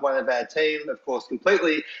time with one of our team, of course,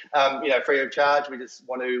 completely free of charge. We just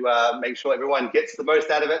want to make sure everyone gets the most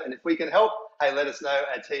out of it, and if we can help, hey, let us know.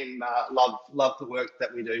 Our team love the work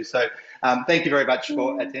that we do. So thank you very much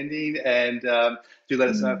for attending, and do let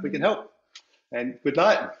us know if we can help. And good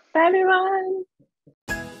night. Bye, everyone.